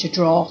is used to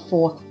draw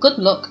forth good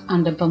luck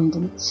and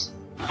abundance.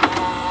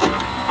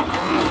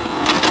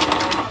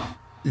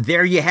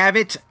 There you have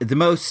it. The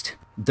most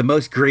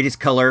greatest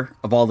color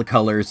of all the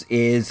colors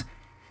is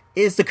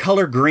the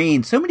color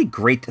green. So many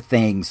great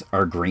things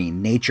are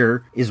green.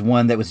 Nature is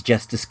one that was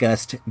just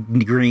discussed.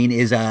 Green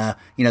is the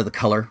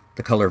color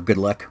of good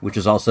luck, which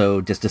is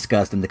also just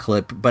discussed in the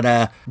clip.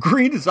 But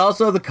green is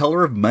also the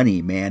color of money,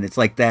 man. It's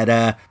like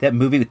that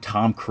movie with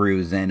Tom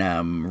Cruise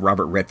and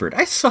Robert Redford.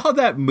 I saw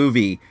that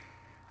movie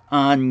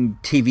on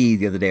TV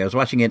the other day. I was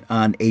watching it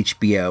on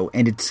HBO,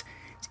 and it's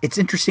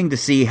interesting to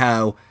see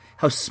how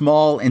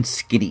small and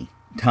skinny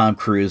Tom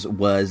Cruise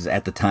was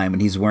at the time when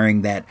he's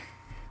wearing that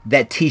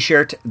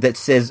T-shirt that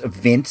says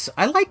Vince.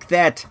 I like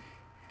that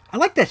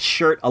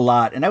shirt a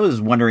lot, and I was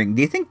wondering,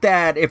 do you think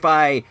that if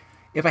I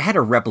had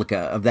a replica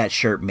of that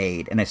shirt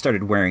made and I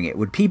started wearing it,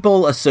 would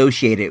people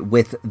associate it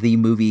with the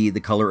movie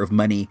The Color of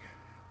Money,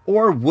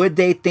 or would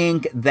they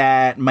think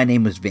that my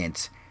name was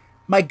Vince?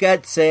 My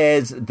gut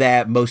says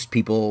that most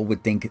people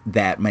would think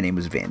that my name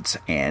was Vince,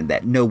 and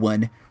that no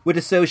one would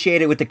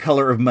associate it with the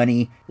color of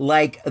money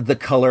like the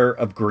color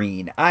of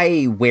green.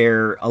 I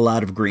wear a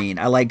lot of green.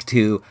 I like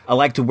to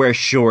wear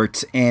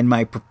shorts, and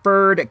my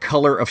preferred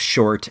color of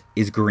short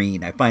is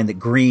green. I find that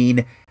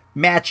green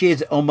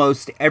matches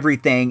almost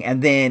everything,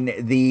 and then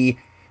the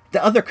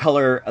other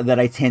color that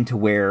I tend to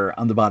wear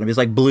on the bottom is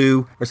like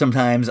blue or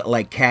sometimes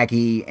like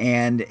khaki,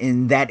 and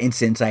in that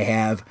instance I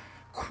have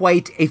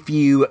quite a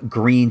few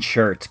green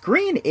shirts.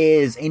 Green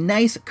is a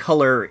nice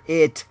color.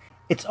 It's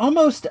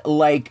almost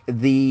like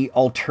the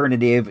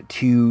alternative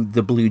to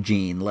the blue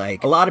jean.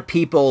 Like, a lot of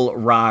people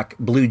rock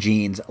blue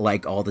jeans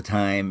like all the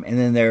time, and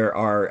then there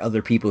are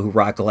other people who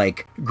rock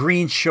like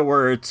green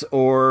shorts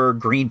or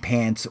green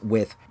pants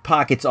with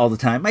pockets all the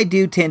time. I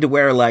do tend to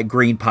wear like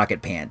green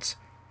pocket pants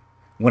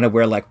when I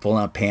wear like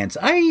full-on pants.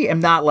 I am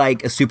not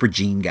like a super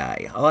jean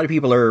guy. A lot of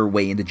people are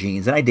way into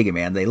jeans, and I dig it,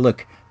 man. They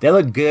look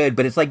good,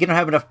 but it's like you don't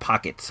have enough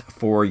pockets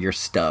for your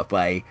stuff.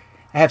 I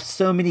have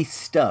so many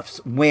stuffs.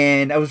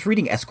 When I was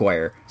reading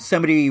Esquire,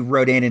 somebody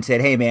wrote in and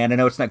said, hey man, I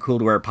know it's not cool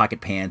to wear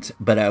pocket pants,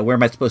 but where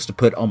am I supposed to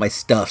put all my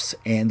stuffs?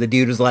 And the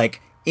dude was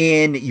like,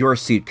 in your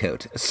suit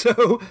coat.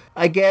 So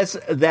I guess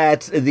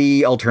that's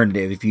the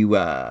alternative. If you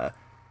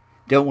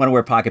don't want to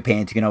wear pocket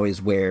pants, you can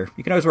always wear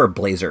a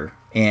blazer.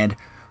 And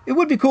it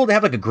would be cool to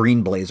have like a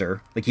green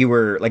blazer, like you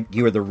were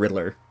the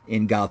Riddler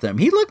in Gotham.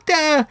 He looked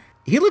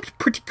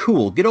pretty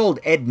cool. Good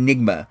old Ed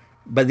Nigma.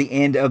 By the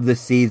end of the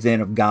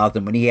season of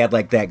Gotham, when he had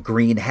like that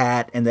green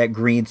hat and that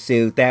green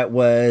suit, that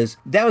was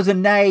a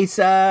nice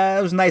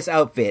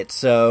outfit.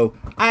 So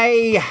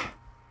I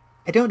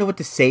don't know what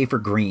to say for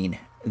green.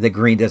 The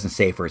green doesn't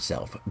say for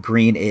itself.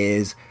 Green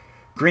is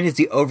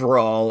the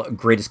overall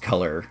greatest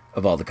color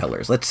of all the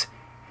colors. Let's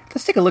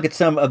take a look at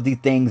some of the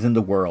things in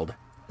the world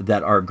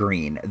that are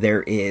green.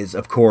 There is,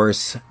 of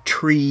course,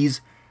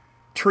 trees.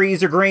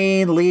 Trees are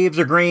green, leaves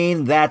are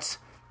green. That's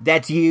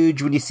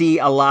huge. When you see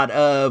a lot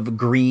of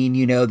green,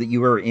 you know that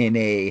you are in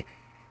a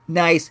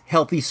nice,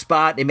 healthy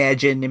spot.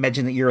 Imagine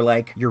that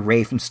you're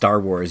Rey from Star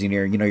Wars, and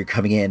you're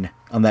coming in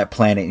on that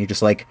planet, and you're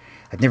just like,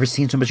 I've never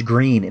seen so much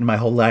green in my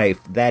whole life.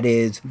 That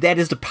is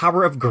the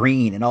power of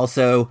green. And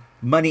also,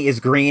 money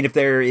is green. If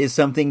there is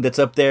something that's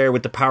up there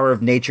with the power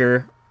of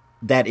nature,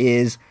 that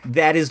is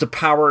the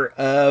power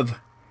of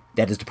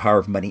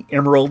money.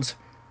 Emeralds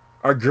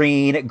are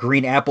green.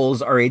 Green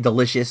apples are a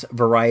delicious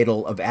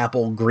varietal of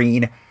apple.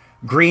 Green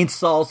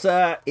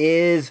salsa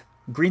is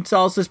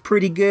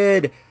pretty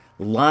good.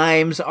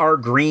 Limes are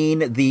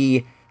green.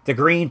 The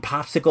green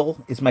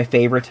popsicle is my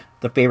favorite.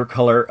 The favorite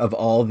color of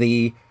all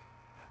the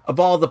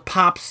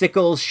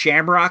popsicles.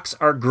 Shamrocks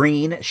are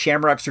green.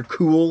 Shamrocks are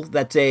cool.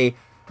 That's a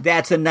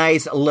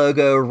nice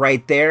logo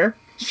right there.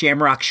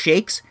 Shamrock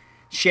shakes.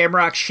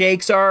 Shamrock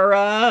shakes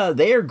are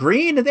they are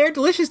green and they're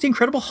delicious. The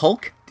Incredible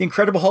Hulk. The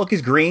Incredible Hulk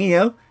is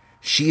green.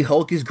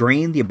 She-Hulk is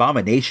green. The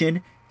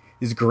Abomination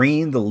is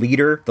green. The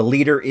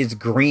leader is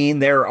green.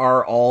 There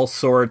are all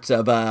sorts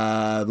of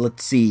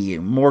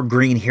more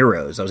green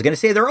heroes. I was going to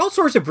say there are all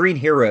sorts of green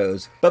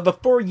heroes, but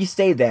before you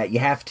say that, you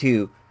have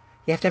to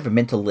have a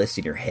mental list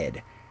in your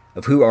head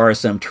of who are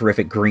some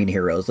terrific green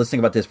heroes. Let's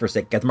think about this for a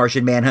sec. Got the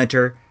Martian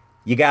Manhunter.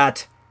 You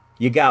got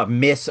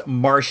Miss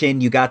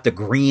Martian. You got the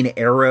Green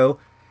Arrow.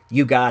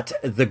 You got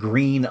the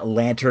Green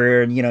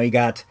Lantern. You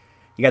got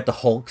the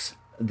Hulks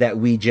that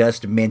we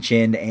just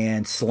mentioned,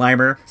 and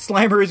Slimer.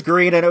 Slimer is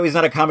green. I know he's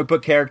not a comic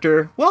book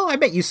character. Well, I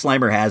bet you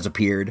Slimer has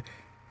appeared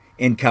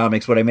in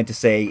comics. What I meant to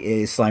say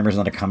is Slimer's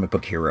not a comic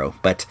book hero.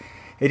 But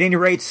at any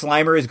rate,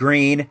 Slimer is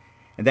green,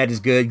 and that is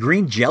good.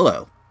 Green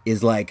Jell-O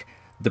is like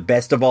the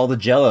best of all the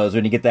Jell-Os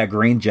when you get that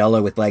green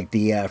Jell-O with like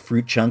the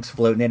fruit chunks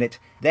floating in it.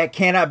 That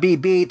cannot be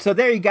beat. So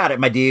there you got it,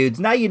 my dudes.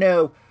 Now you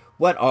know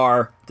what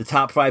are the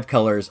top 5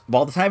 colors of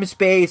all the time and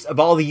space, of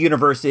all the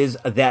universes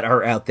that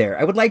are out there.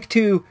 I would like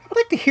to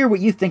hear what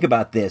you think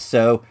about this.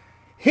 So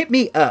hit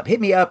me up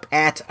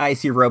at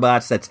IC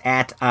Robots. That's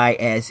at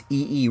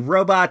ISEE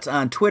Robots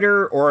on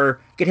Twitter, or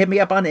you can hit me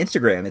up on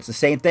Instagram. It's the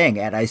same thing,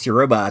 at IC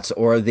Robots,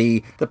 or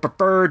the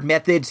preferred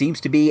method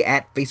seems to be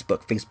at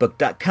Facebook,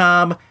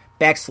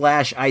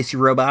 facebook.com/IC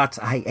Robots,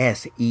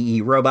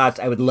 ISEE Robots.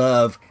 I would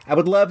love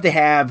to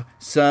have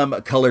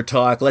some color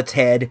talk. Let's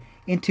head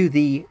into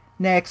the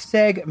next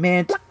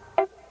segment.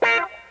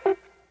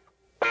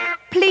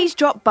 Please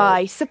drop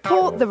by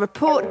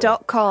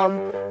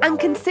supportthereport.com and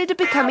consider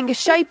becoming a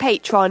show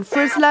patron for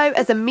as low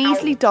as a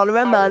measly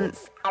 $1 a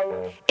month.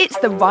 It's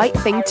the right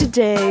thing to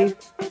do.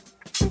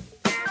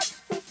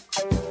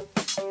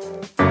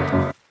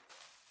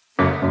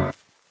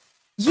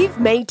 You've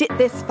made it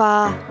this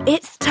far.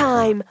 It's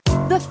time.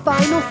 The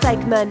final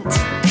segment.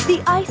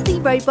 The IC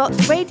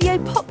Robots radio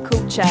pop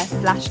culture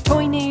 /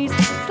 toy news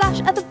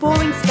 / other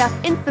boring stuff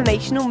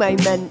informational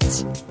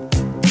moment.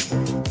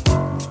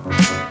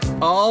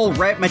 All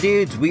right, my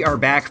dudes, we are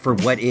back for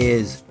what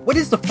is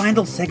the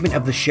final segment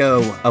of the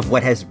show of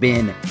what has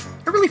been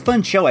a really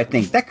fun show, I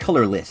think. That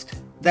color list,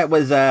 that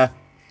was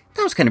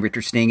kind of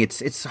interesting.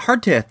 It's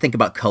hard to think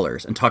about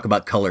colors and talk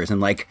about colors and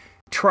like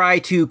try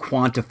to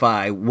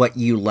quantify what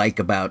you like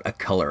about a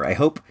color. I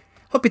hope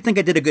you think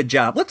I did a good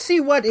job. Let's see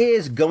what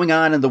is going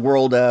on in the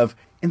world of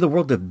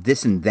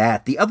this and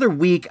that. The other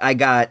week I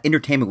got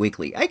Entertainment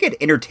Weekly. I get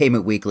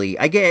Entertainment Weekly.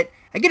 I get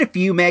a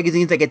few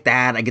magazines. I get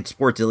that. I get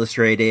Sports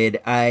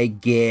Illustrated. I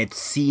get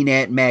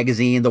CNET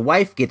magazine. The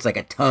wife gets like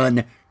a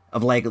ton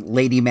of like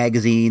lady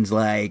magazines,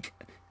 like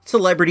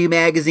celebrity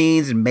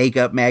magazines and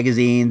makeup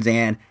magazines,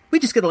 and we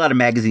just get a lot of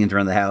magazines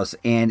around the house.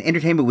 And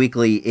Entertainment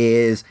Weekly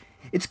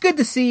it's good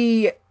to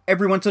see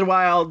every once in a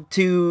while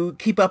to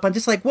keep up on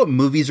just like what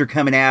movies are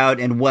coming out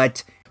and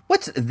what's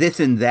this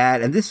and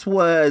that. And this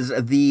was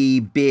the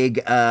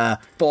big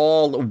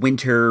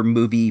fall-winter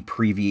movie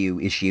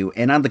preview issue.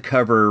 And on the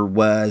cover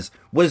was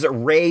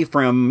Rey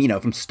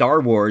from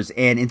Star Wars.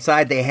 And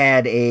inside they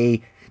had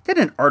an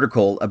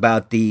article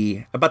about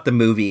the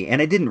movie.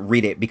 And I didn't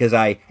read it because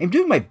I am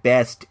doing my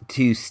best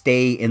to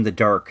stay in the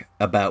dark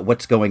about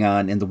what's going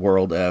on in the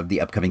world of the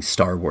upcoming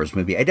Star Wars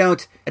movie. I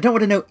don't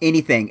want to know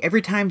anything.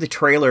 Every time the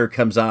trailer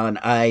comes on,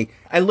 I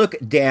look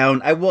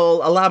down. I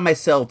will allow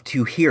myself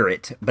to hear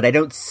it, but I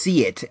don't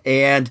see it.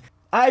 And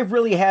I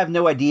really have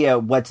no idea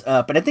what's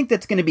up. And I think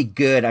that's going to be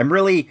good. I'm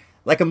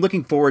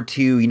looking forward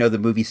to, the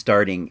movie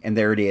starting, and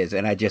there it is.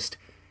 And I just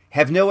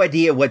have no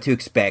idea what to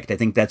expect. I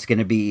think that's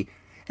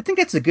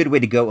a good way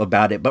to go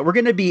about it, but we're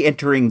going to be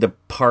entering the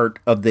part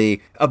of the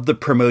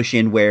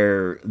promotion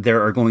where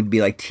there are going to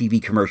be like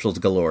TV commercials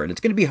galore, and it's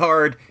going to be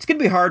hard.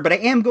 But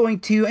I'm going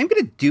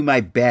to do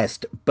my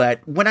best. But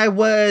when I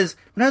was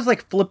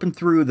like flipping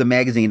through the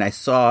magazine, I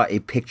saw a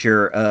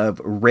picture of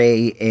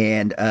Rey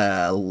and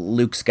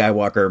Luke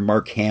Skywalker,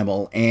 Mark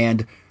Hamill,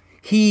 and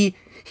he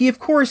of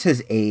course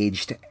has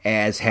aged,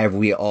 as have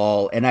we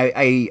all. And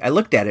I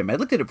looked at him. I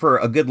looked at it for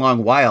a good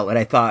long while, and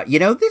I thought,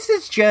 this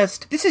is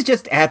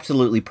just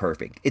absolutely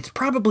perfect. It's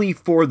probably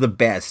for the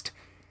best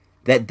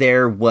that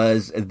there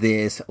was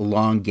this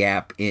long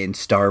gap in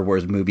Star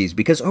Wars movies,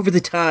 because over the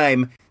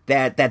time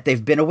that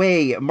they've been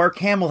away, Mark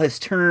Hamill has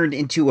turned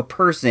into a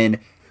person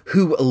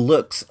who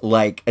looks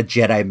like a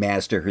Jedi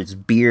Master. His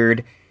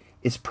beard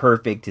is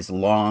perfect, his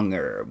long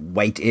or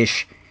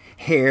whitish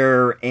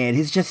hair, and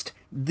his just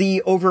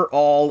the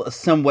overall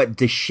somewhat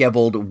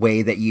disheveled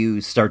way that you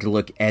start to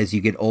look as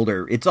you get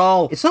older. It's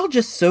all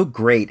just so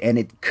great, and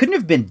it couldn't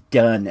have been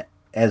done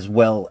as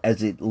well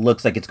as it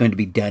looks like it's going to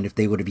be done if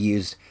they would have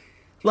used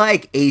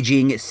like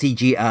aging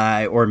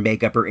CGI or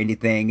makeup or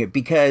anything,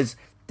 because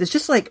there's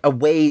just like a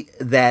way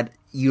that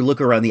you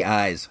look around the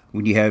eyes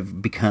when you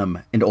have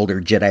become an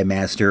older Jedi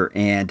Master,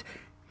 and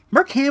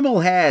Mark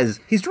Hamill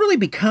he's really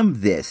become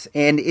this,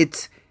 and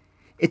it's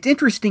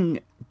interesting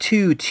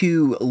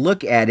to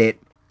look at it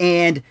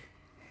and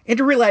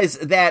to realize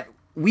that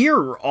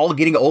we're all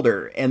getting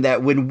older, and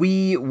that when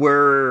we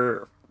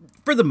were,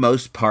 for the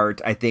most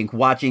part, I think,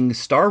 watching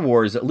Star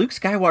Wars, Luke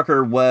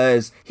Skywalker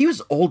was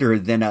older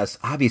than us,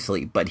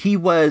 obviously, but he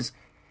wasn't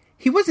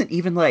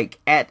even like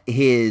at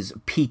his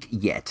peak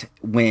yet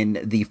when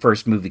the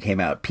first movie came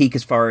out. Peak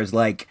as far as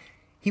like,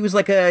 he was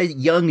like a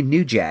young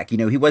New Jack, he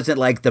wasn't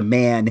like the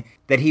man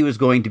that he was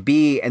going to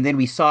be. And then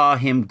we saw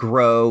him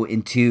grow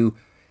into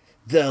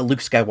the Luke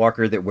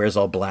Skywalker that wears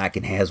all black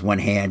and has one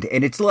hand.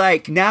 And it's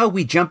like, now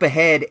we jump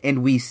ahead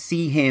and we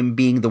see him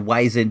being the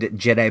wizened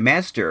Jedi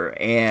Master.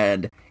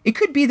 And it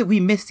could be that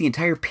we missed the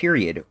entire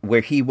period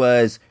where he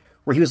was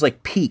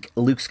like peak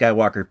Luke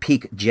Skywalker,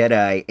 peak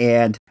Jedi.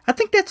 And I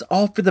think that's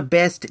all for the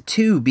best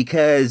too,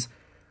 because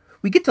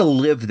we get to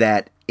live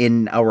that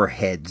in our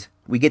heads.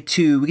 We get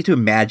to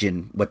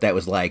imagine what that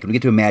was like, and we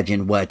get to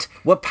imagine what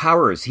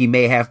powers he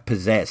may have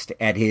possessed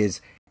at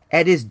his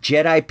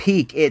Jedi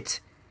peak.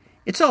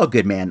 It's all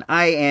good, man.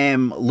 I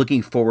am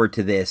looking forward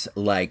to this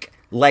like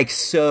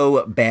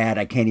so bad.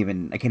 I can't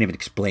even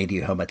explain to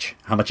you how much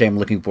I am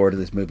looking forward to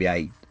this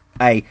movie.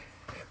 I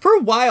for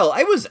a while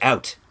I was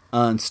out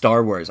on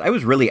Star Wars. I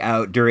was really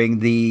out during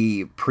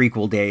the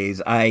prequel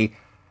days. I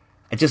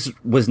just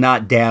was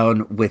not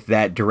down with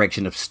that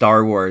direction of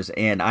Star Wars,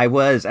 and I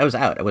was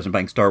out. I wasn't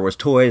buying Star Wars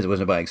toys, I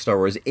wasn't buying Star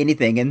Wars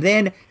anything, and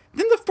then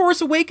The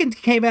Force Awakens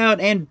came out,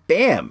 and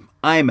bam,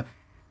 I'm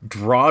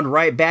drawn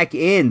right back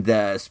in.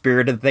 The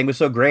spirit of the thing was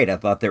so great. I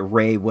thought that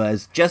Rey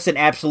was just an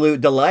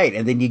absolute delight,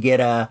 and then you get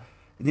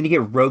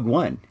Rogue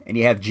One, and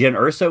you have Jyn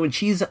Erso, and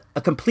she's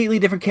a completely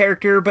different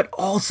character, but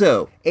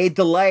also a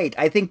delight.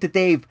 I think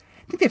they've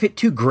hit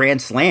 2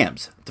 grand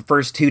slams the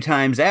first 2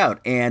 times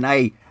out, and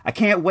I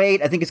can't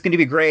wait. I think it's going to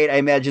be great. I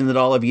imagine that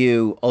all of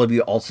you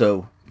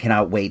also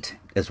cannot wait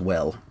as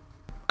well.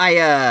 I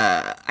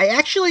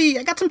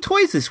got some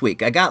toys this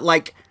week. I got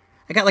like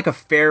a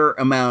fair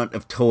amount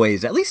of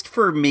toys, at least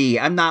for me.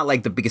 I'm not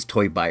like the biggest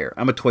toy buyer.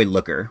 I'm a toy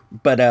looker.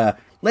 But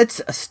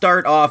let's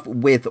start off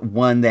with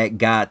one that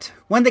got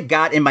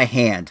in my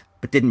hand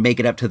but didn't make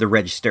it up to the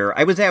register.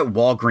 I was at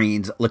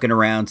Walgreens looking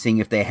around, seeing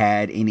if they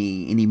had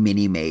any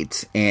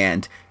Mini-Mates,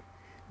 and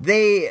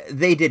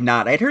they did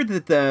not. I'd heard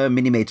that the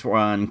Mini-Mates were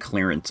on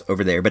clearance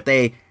over there, but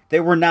they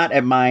were not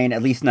at mine,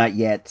 at least not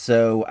yet.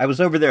 So I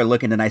was over there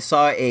looking, and I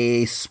saw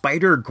a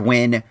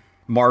Spider-Gwen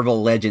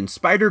Marvel Legends.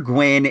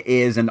 Spider-Gwen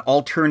is an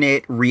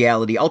alternate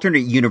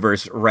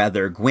universe,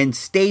 Gwen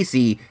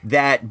Stacy,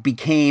 that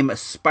became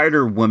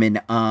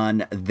Spider-Woman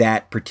on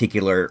that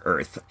particular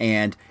Earth.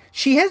 And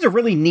she has a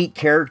really neat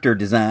character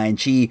design.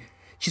 She's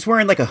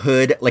wearing like a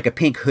hood, like a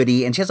pink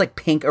hoodie, and she has like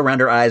pink around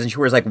her eyes, and she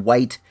wears like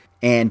white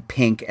and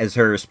pink as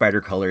her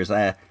spider colors.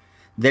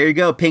 There you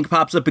go, pink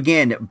pops up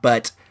again,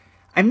 but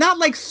I'm not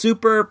like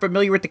super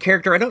familiar with the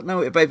character. I don't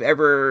know if I've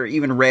ever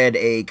even read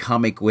a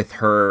comic with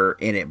her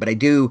in it, but I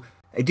do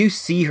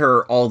see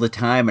her all the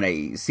time, and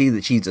I see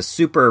that she's a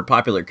super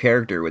popular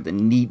character with a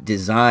neat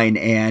design,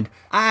 and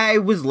I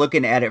was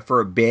looking at it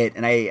for a bit,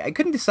 and I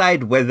couldn't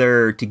decide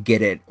whether to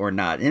get it or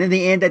not. And in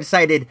the end, I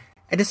decided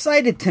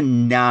to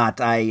not.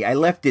 I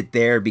left it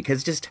there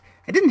because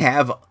I didn't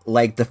have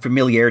like the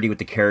familiarity with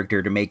the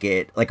character to make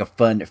it like a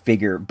fun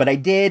figure. But I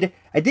did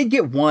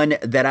get one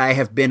that I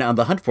have been on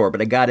the hunt for,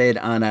 but I got it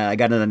on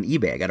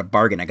eBay. I got a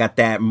bargain. I got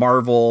that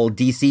Marvel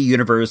DC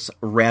Universe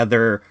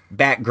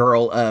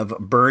Batgirl of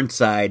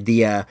Burnside,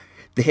 the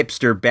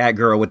hipster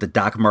Batgirl with the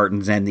Doc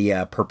Martens and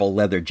the purple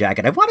leather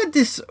jacket. I wanted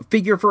this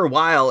figure for a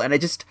while, and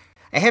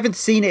I haven't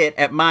seen it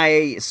at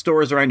my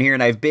stores around here,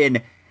 and I've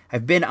been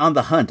on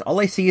the hunt.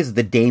 All I see is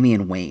the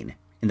Damian Wayne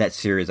in that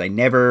series. I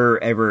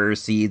never ever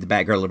see the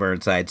Batgirl of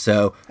Burnside.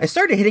 So I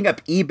started hitting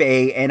up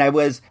eBay, and I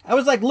was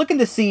like looking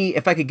to see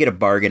if I could get a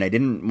bargain. I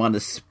didn't want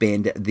to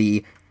spend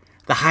the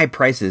high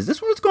prices.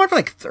 This one was going for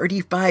like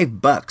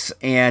 $35,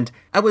 and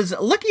I was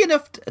lucky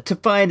enough to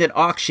find an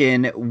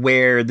auction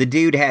where the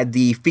dude had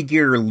the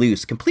figure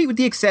loose, complete with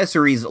the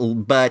accessories,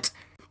 but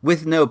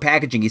with no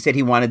packaging. He said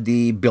he wanted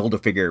the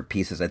Build-A-Figure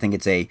pieces. I think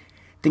it's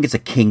a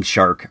King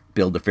Shark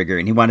Build-A-Figure,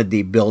 and he wanted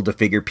the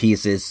Build-A-Figure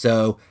pieces,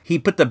 so he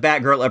put the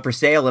Batgirl up for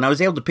sale, and I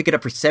was able to pick it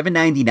up for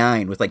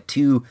 $7.99 with like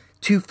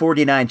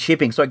 $2.49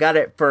 shipping, so I got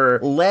it for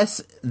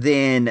less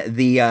than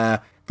the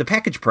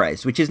package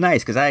price, which is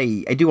nice, because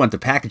I do want the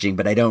packaging,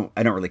 but I don't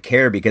really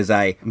care, because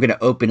I'm going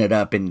to open it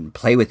up and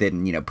play with it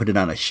and, put it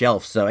on a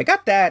shelf. So I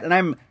got that, and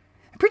I'm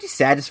pretty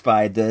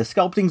satisfied. The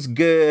sculpting's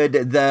good.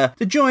 The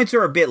joints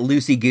are a bit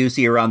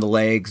loosey-goosey around the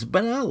legs,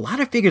 but a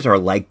lot of figures are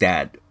like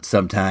that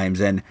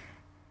sometimes, and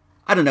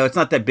I don't know, it's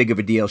not that big of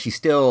a deal. She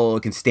still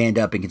can stand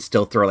up and can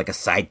still throw like a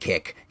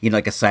sidekick,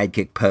 like a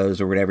sidekick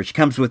pose or whatever. She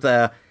comes with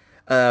a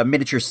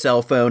miniature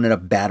cell phone and a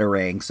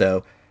batarang,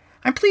 so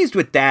I'm pleased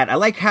with that. I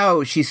like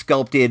how she's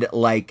sculpted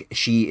like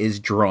she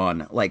is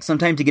drawn. Like,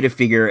 sometimes you get a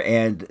figure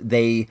and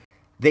they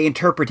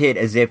interpret it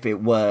as if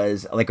it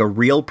was like a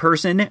real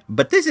person,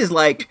 but this is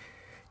like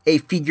a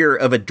figure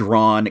of a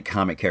drawn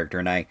comic character,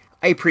 and I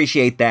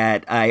appreciate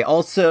that. I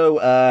also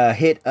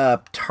hit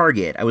up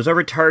Target. I was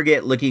over at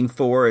Target looking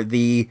for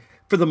the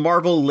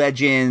Marvel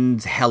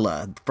Legends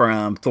Hela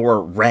from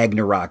Thor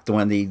Ragnarok, the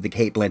one, the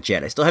Cate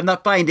Blanchett. I still have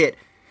not found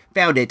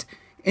it.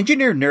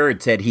 Engineer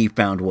Nerd said he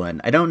found one.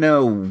 I don't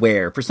know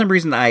where. For some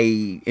reason,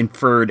 I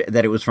inferred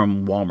that it was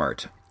from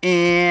Walmart.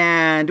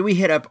 And we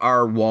hit up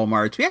our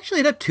Walmarts. We actually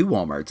hit up 2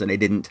 Walmarts, and I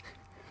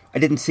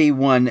didn't see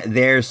one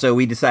there, so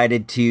we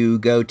decided to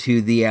go to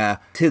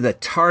the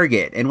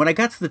Target. And when I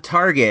got to the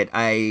Target,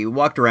 I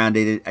walked around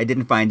it. I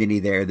didn't find any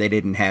there. They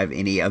didn't have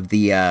any of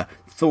the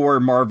Thor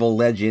Marvel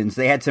Legends.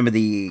 They had some of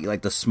the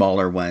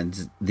smaller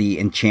ones, the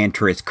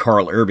Enchantress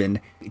Carl Urban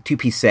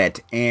 2-piece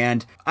set.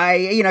 And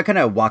I kind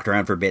of walked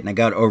around for a bit, and I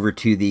got over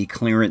to the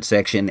clearance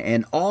section,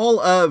 and all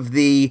of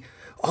the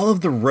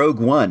Rogue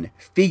One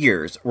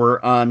figures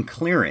were on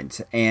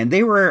clearance, and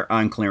they were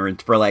on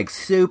clearance for like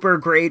super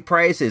great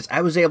prices.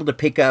 I was able to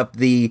pick up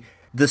the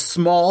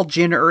small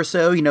Jyn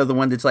Erso, the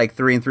one that's like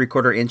 3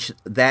 3/4 inch,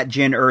 that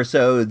Jyn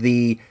Erso,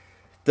 the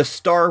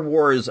Star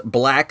Wars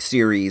Black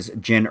Series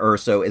Jyn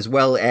Erso, as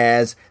well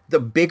as the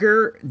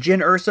bigger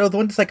Jyn Erso, the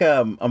one that's like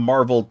a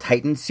Marvel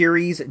Titan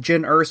series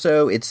Jyn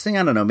Erso. It's, I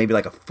don't know, maybe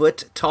like a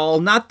foot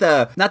tall, not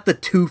the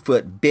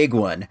 2-foot big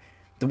one,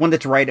 the one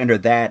that's right under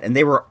that, and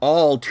they were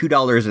all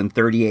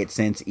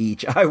 $2.38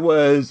 each. I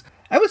was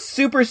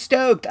super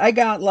stoked. I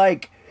got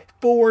like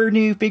 4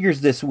 new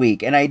figures this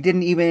week, and I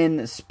didn't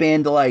even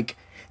spend $20.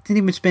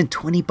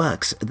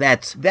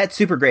 That's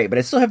super great, but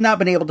I still have not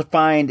been able to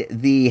find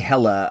the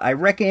Hela. I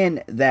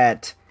reckon they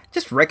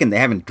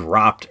haven't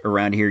dropped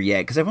around here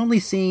yet, because I've only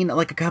seen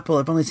a couple.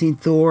 I've only seen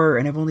Thor,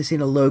 and I've only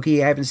seen a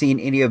Loki. I haven't seen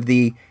any of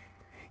the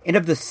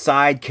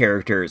side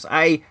characters.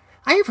 I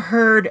have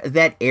heard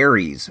that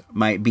Ares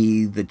might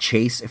be the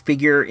Chase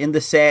figure in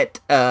the set.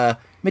 My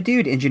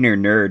dude, Engineer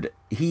Nerd,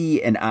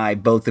 he and I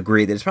both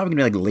agree that it's probably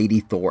going to be Lady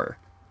Thor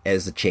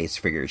as the Chase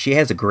figure. She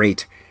has a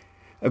great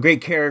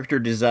character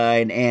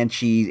design, and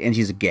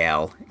she's a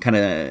gal. Kind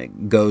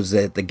of goes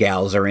that the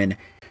gals are in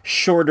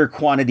shorter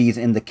quantities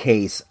in the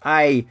case.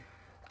 I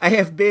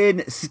have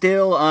been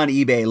still on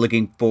eBay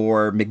looking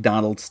for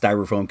McDonald's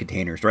styrofoam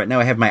containers. Right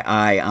now I have my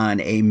eye on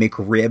a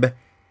McRib,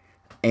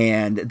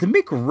 and the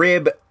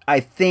McRib, I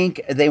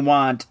think they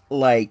want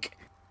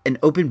an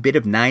open bid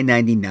of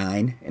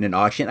 $9.99 in an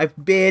auction.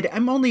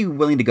 I'm only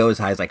willing to go as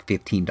high as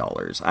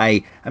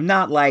 $15. I'm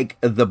not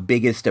the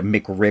biggest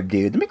McRib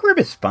dude. The McRib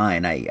is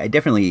fine. I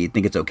definitely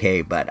think it's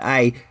okay, but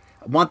I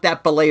want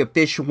that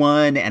Filet-O-Fish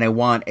one, and I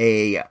want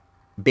a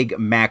Big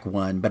Mac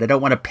one, but I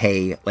don't want to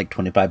pay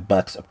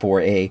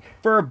 $25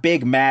 for a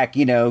Big Mac.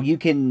 You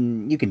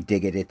can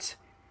dig it.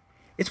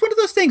 It's one of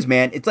those things,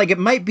 man. It's it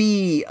might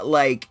be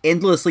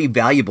endlessly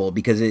valuable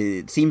because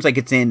it seems like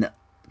it's in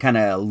kind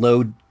of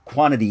low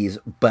quantities,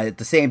 but at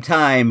the same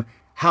time,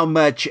 how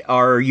much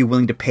are you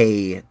willing to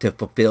pay to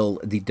fulfill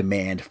the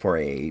demand for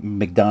a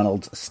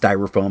McDonald's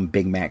styrofoam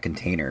Big Mac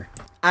container?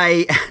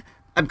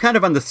 I'm kind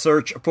of on the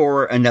search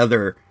for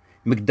another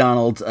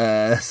McDonald's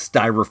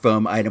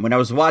styrofoam item. When I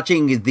was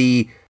watching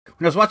The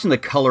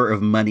Color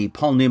of Money,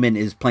 Paul Newman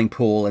is playing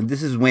pool, and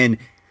this is when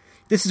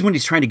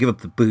he's trying to give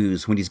up the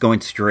booze, when he's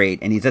going straight,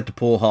 and he's at the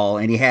pool hall,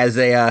 and he has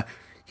a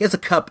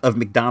cup of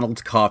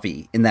McDonald's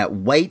coffee in that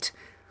white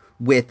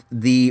with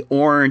the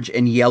orange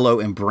and yellow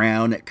and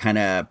brown kind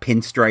of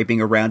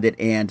pinstriping around it,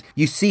 and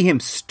you see him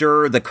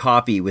stir the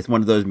coffee with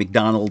one of those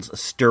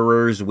McDonald's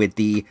stirrers with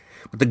the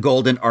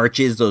golden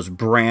arches, those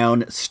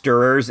brown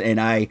stirrers, and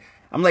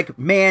I'm like,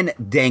 man,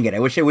 dang it, I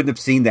wish I wouldn't have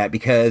seen that,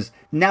 because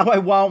now I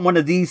want one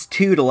of these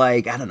two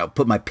to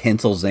put my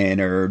pencils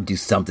in or do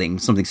something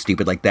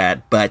stupid like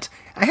that. But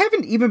I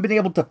haven't even been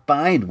able to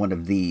find one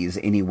of these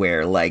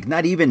anywhere,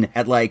 not even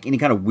at any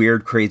kind of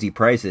weird, crazy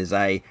prices.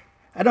 I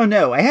don't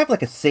know. I have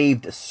a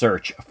saved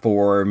search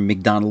for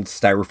McDonald's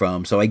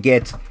styrofoam, so I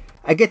get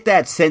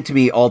that sent to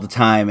me all the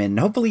time, and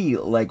hopefully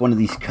one of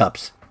these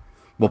cups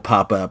will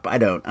pop up. I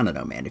don't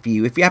know, man. If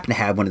you happen to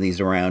have one of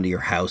these around your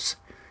house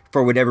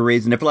for whatever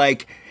reason,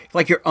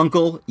 if your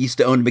uncle used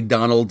to own a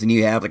McDonald's and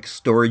you have a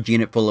storage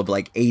unit full of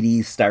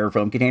 80s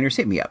styrofoam containers,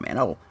 hit me up,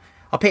 man.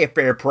 I'll pay a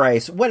fair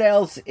price. What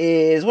else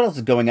is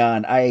going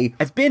on?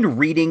 I've been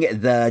reading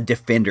The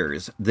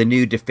Defenders, the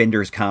new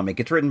Defenders comic.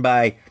 It's written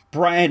by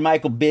Brian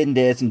Michael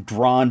Bendis and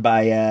drawn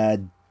by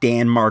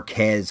Dan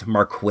Marquez,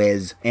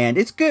 and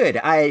it's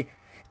good. It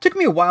took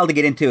me a while to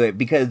get into it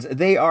because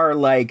they are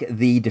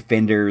the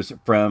Defenders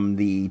from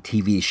the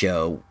TV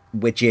show,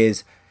 which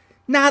is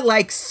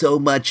not so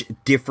much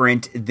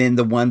different than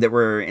the one that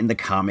were in the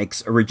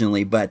comics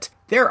originally, but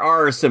there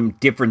are some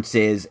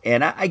differences,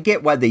 and I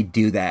get why they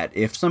do that.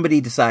 If somebody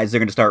decides they're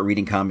going to start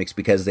reading comics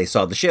because they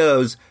saw the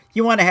shows,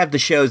 you want to have the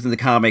shows and the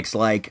comics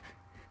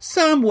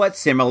somewhat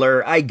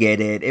similar. I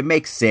get it. It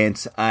makes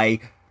sense. I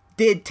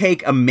did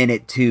take a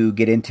minute to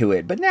get into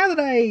it, but now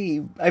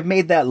that I've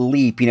made that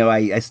leap,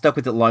 I stuck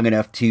with it long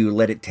enough to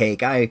let it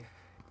take.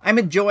 I'm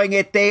enjoying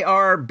it. They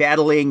are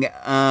battling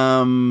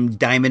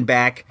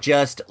Diamondback,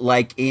 just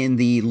like in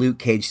the Luke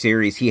Cage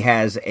series. He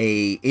has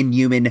a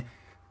inhuman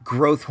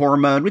growth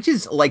hormone, which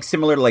is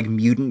similar to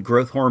mutant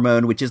growth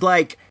hormone, which is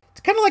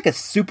it's kind of like a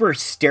super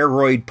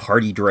steroid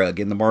party drug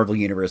in the Marvel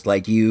universe.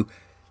 You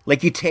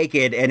take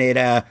it and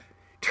it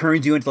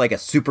turns you into a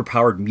super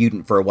powered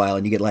mutant for a while,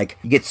 and you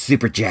get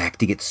super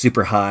jacked, you get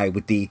super high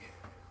with the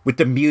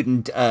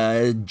mutant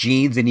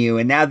genes in you,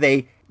 and now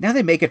they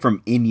make it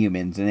from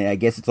Inhumans, and I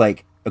guess it's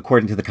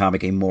according to the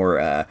comic, a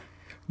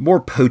more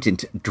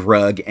potent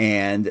drug.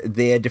 And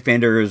the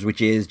Defenders,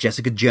 which is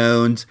Jessica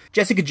Jones,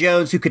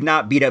 who could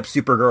not beat up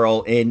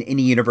Supergirl in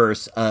any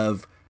universe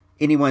of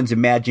anyone's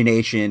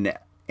imagination,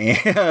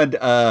 and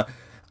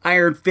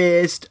Iron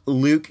Fist,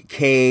 Luke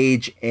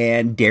Cage,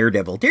 and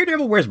Daredevil.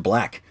 Daredevil wears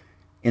black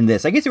in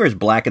this. I guess he wears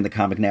black in the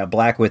comic now,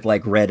 black with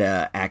red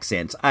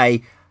accents.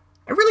 I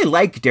really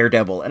like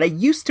Daredevil, and I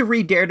used to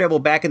read Daredevil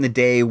back in the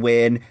day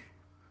when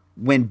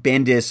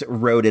Bendis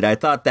wrote it. I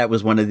thought that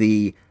was one of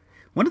the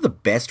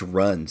best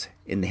runs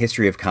in the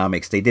history of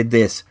comics. They did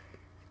this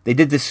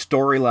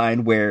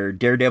storyline where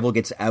Daredevil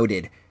gets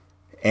outed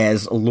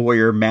as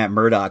lawyer Matt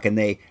Murdock, and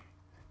they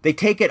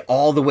take it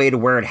all the way to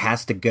where it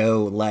has to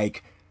go.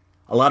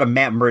 A lot of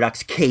Matt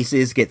Murdock's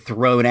cases get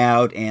thrown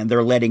out, and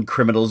they're letting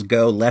criminals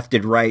go left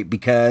and right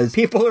because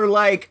people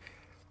are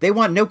they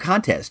want no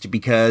contest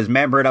because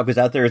Matt Murdock was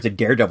out there as a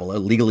daredevil,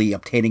 illegally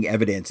obtaining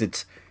evidence.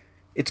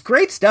 It's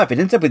great stuff. It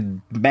ends up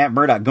with Matt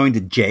Murdock going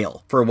to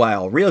jail for a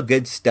while. Real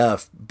good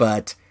stuff,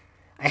 but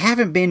I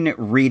haven't been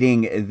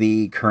reading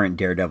the current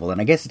Daredevil,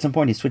 and I guess at some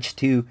point he switched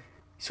to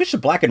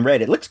black and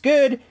red. It looks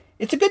good.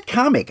 It's a good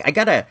comic. I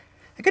gotta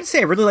say,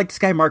 I really like this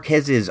guy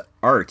Marquez's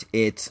art.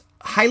 It's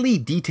highly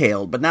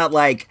detailed, but not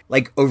like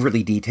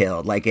overly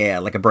detailed, like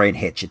a Brian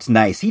Hitch. It's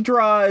nice. He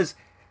draws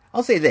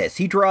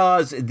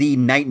the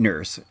Night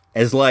Nurse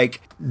as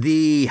like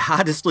the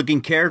hottest looking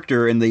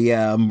character in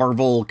the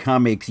Marvel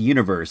Comics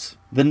universe.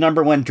 The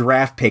number one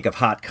draft pick of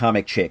hot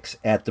comic chicks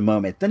at the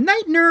moment. The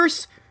Night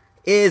Nurse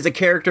is a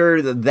character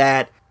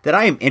that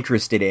I am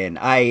interested in.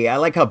 I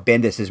like how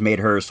Bendis has made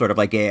her sort of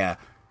like a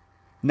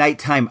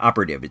nighttime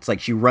operative. It's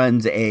like she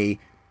runs a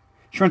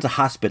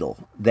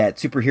hospital that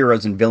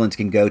superheroes and villains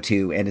can go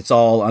to, and it's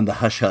all on the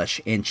hush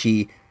hush. And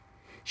she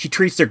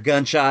treats their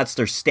gunshots,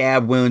 their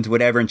stab wounds,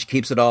 whatever, and she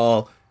keeps it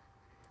all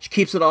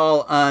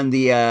on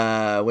the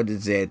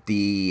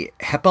the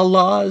HEPA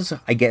laws,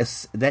 I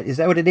guess. Is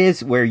that what it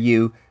is? Where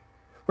your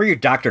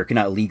doctor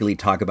cannot legally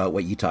talk about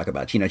what you talk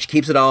about. You know, she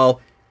keeps it all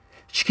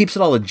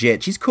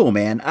legit. She's cool,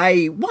 man.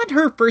 I want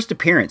her first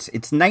appearance.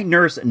 It's Night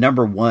Nurse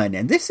 #1,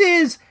 and this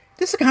is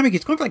a comic.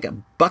 It's going for like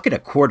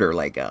 $1.25,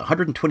 like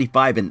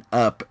 125 and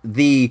up.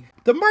 The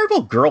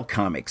Marvel Girl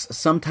comics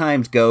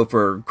sometimes go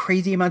for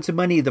crazy amounts of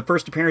money. The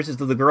first appearances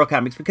of the Girl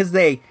comics, because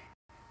they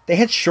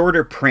had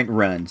shorter print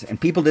runs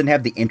and people didn't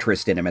have the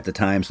interest in them at the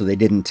time, so they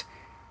didn't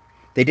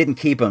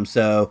keep them.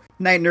 So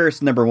Night Nurse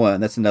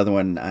 #1, that's another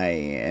one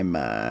I'm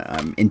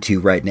into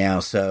right now.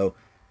 So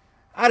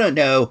I don't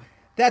know.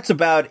 That's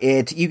about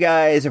it. You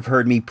guys have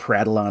heard me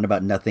prattle on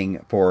about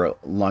nothing for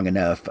long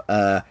enough.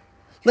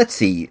 Let's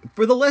see.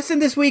 For the lesson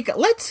this week,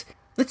 let's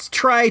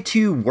try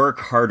to work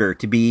harder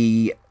to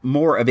be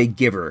more of a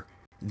giver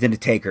than a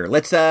taker.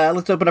 Let's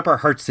open up our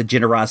hearts to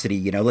generosity.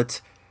 You know,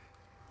 let's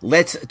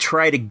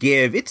try to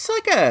give. It's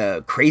like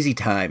a crazy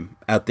time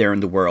out there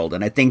in the world,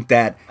 and I think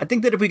that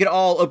if we could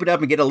all open up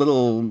and get a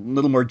little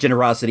more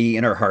generosity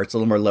in our hearts, a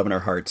little more love in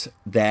our hearts,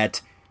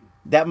 that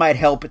might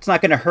help. It's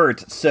not going to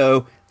hurt.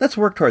 So let's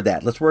work toward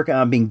that. Let's work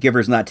on being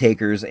givers, not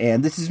takers.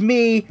 And this is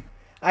me,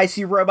 I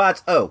See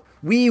Robots. Oh,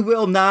 we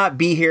will not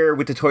be here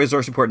with the Toys R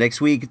Us report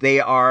next week.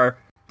 They're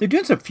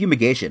doing some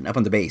fumigation up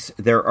on the base.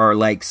 There are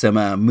like some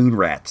moon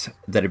rats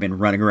that have been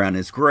running around.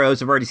 It's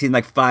gross. I've already seen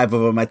like 5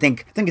 of them. I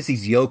think it's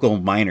these yokel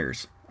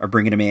miners are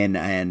bringing them in,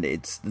 and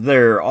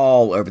they're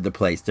all over the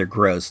place. They're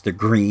gross. They're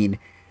green.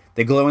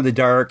 They glow in the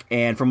dark,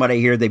 and from what I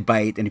hear, they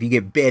bite. And if you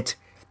get bit,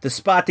 the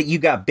spot that you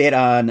got bit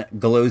on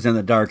glows in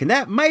the dark, and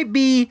that might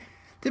be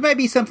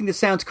something that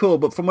sounds cool,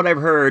 but from what I've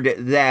heard,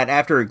 that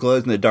after it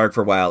glows in the dark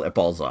for a while, it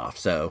falls off.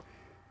 So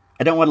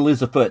I don't want to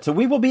lose a foot. So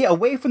we will be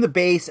away from the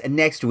base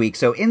next week.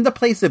 So in the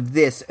place of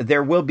this,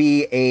 there will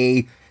be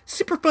a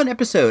super fun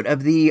episode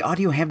of the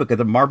audio handbook of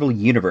the Marvel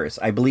Universe.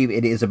 I believe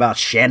it is about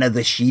Shanna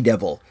the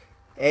She-Devil,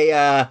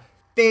 a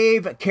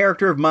fave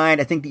character of mine.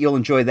 I think that you'll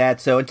enjoy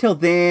that. So until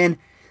then,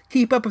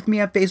 keep up with me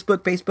on Facebook,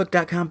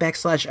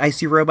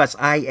 facebook.com/ICRobots,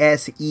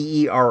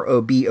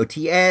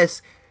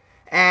 ISEEROBOTS,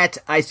 at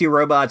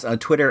ICRobots on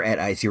Twitter, at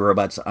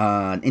ICRobots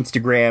on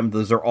Instagram.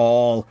 Those are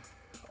all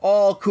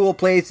cool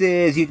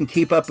places. You can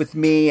keep up with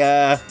me.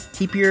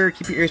 Keep your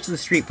ears to the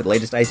street for the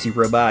latest IC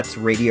Robots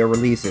radio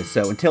releases.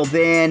 So until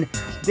then,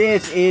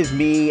 this is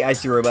me,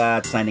 IC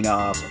Robots, signing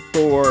off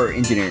for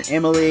Engineer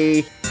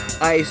Emily,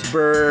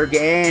 Iceberg,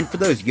 and for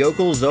those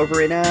yokels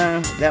over in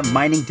that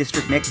mining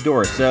district next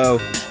door. So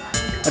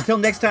until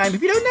next time,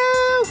 if you don't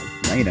know,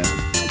 now you know.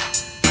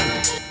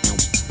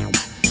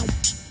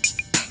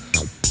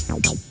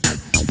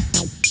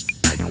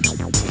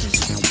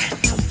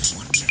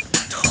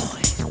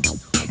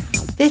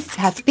 This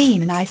has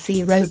been an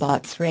IC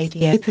Robots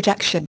radio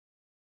production.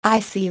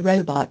 IC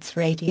Robots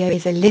Radio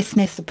is a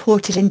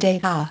listener-supported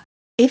endeavor.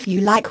 If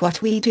you like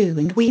what we do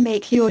and we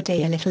make your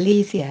day a little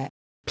easier,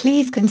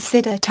 please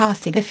consider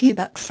tossing a few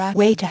bucks our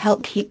way to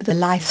help keep the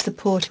life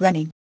support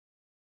running.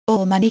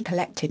 All money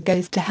collected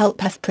goes to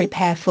help us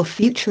prepare for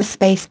future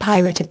space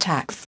pirate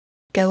attacks.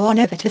 Go on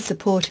over to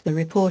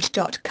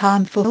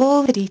supportthereport.com for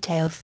all the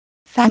details.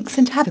 Thanks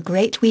and have a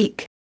great week.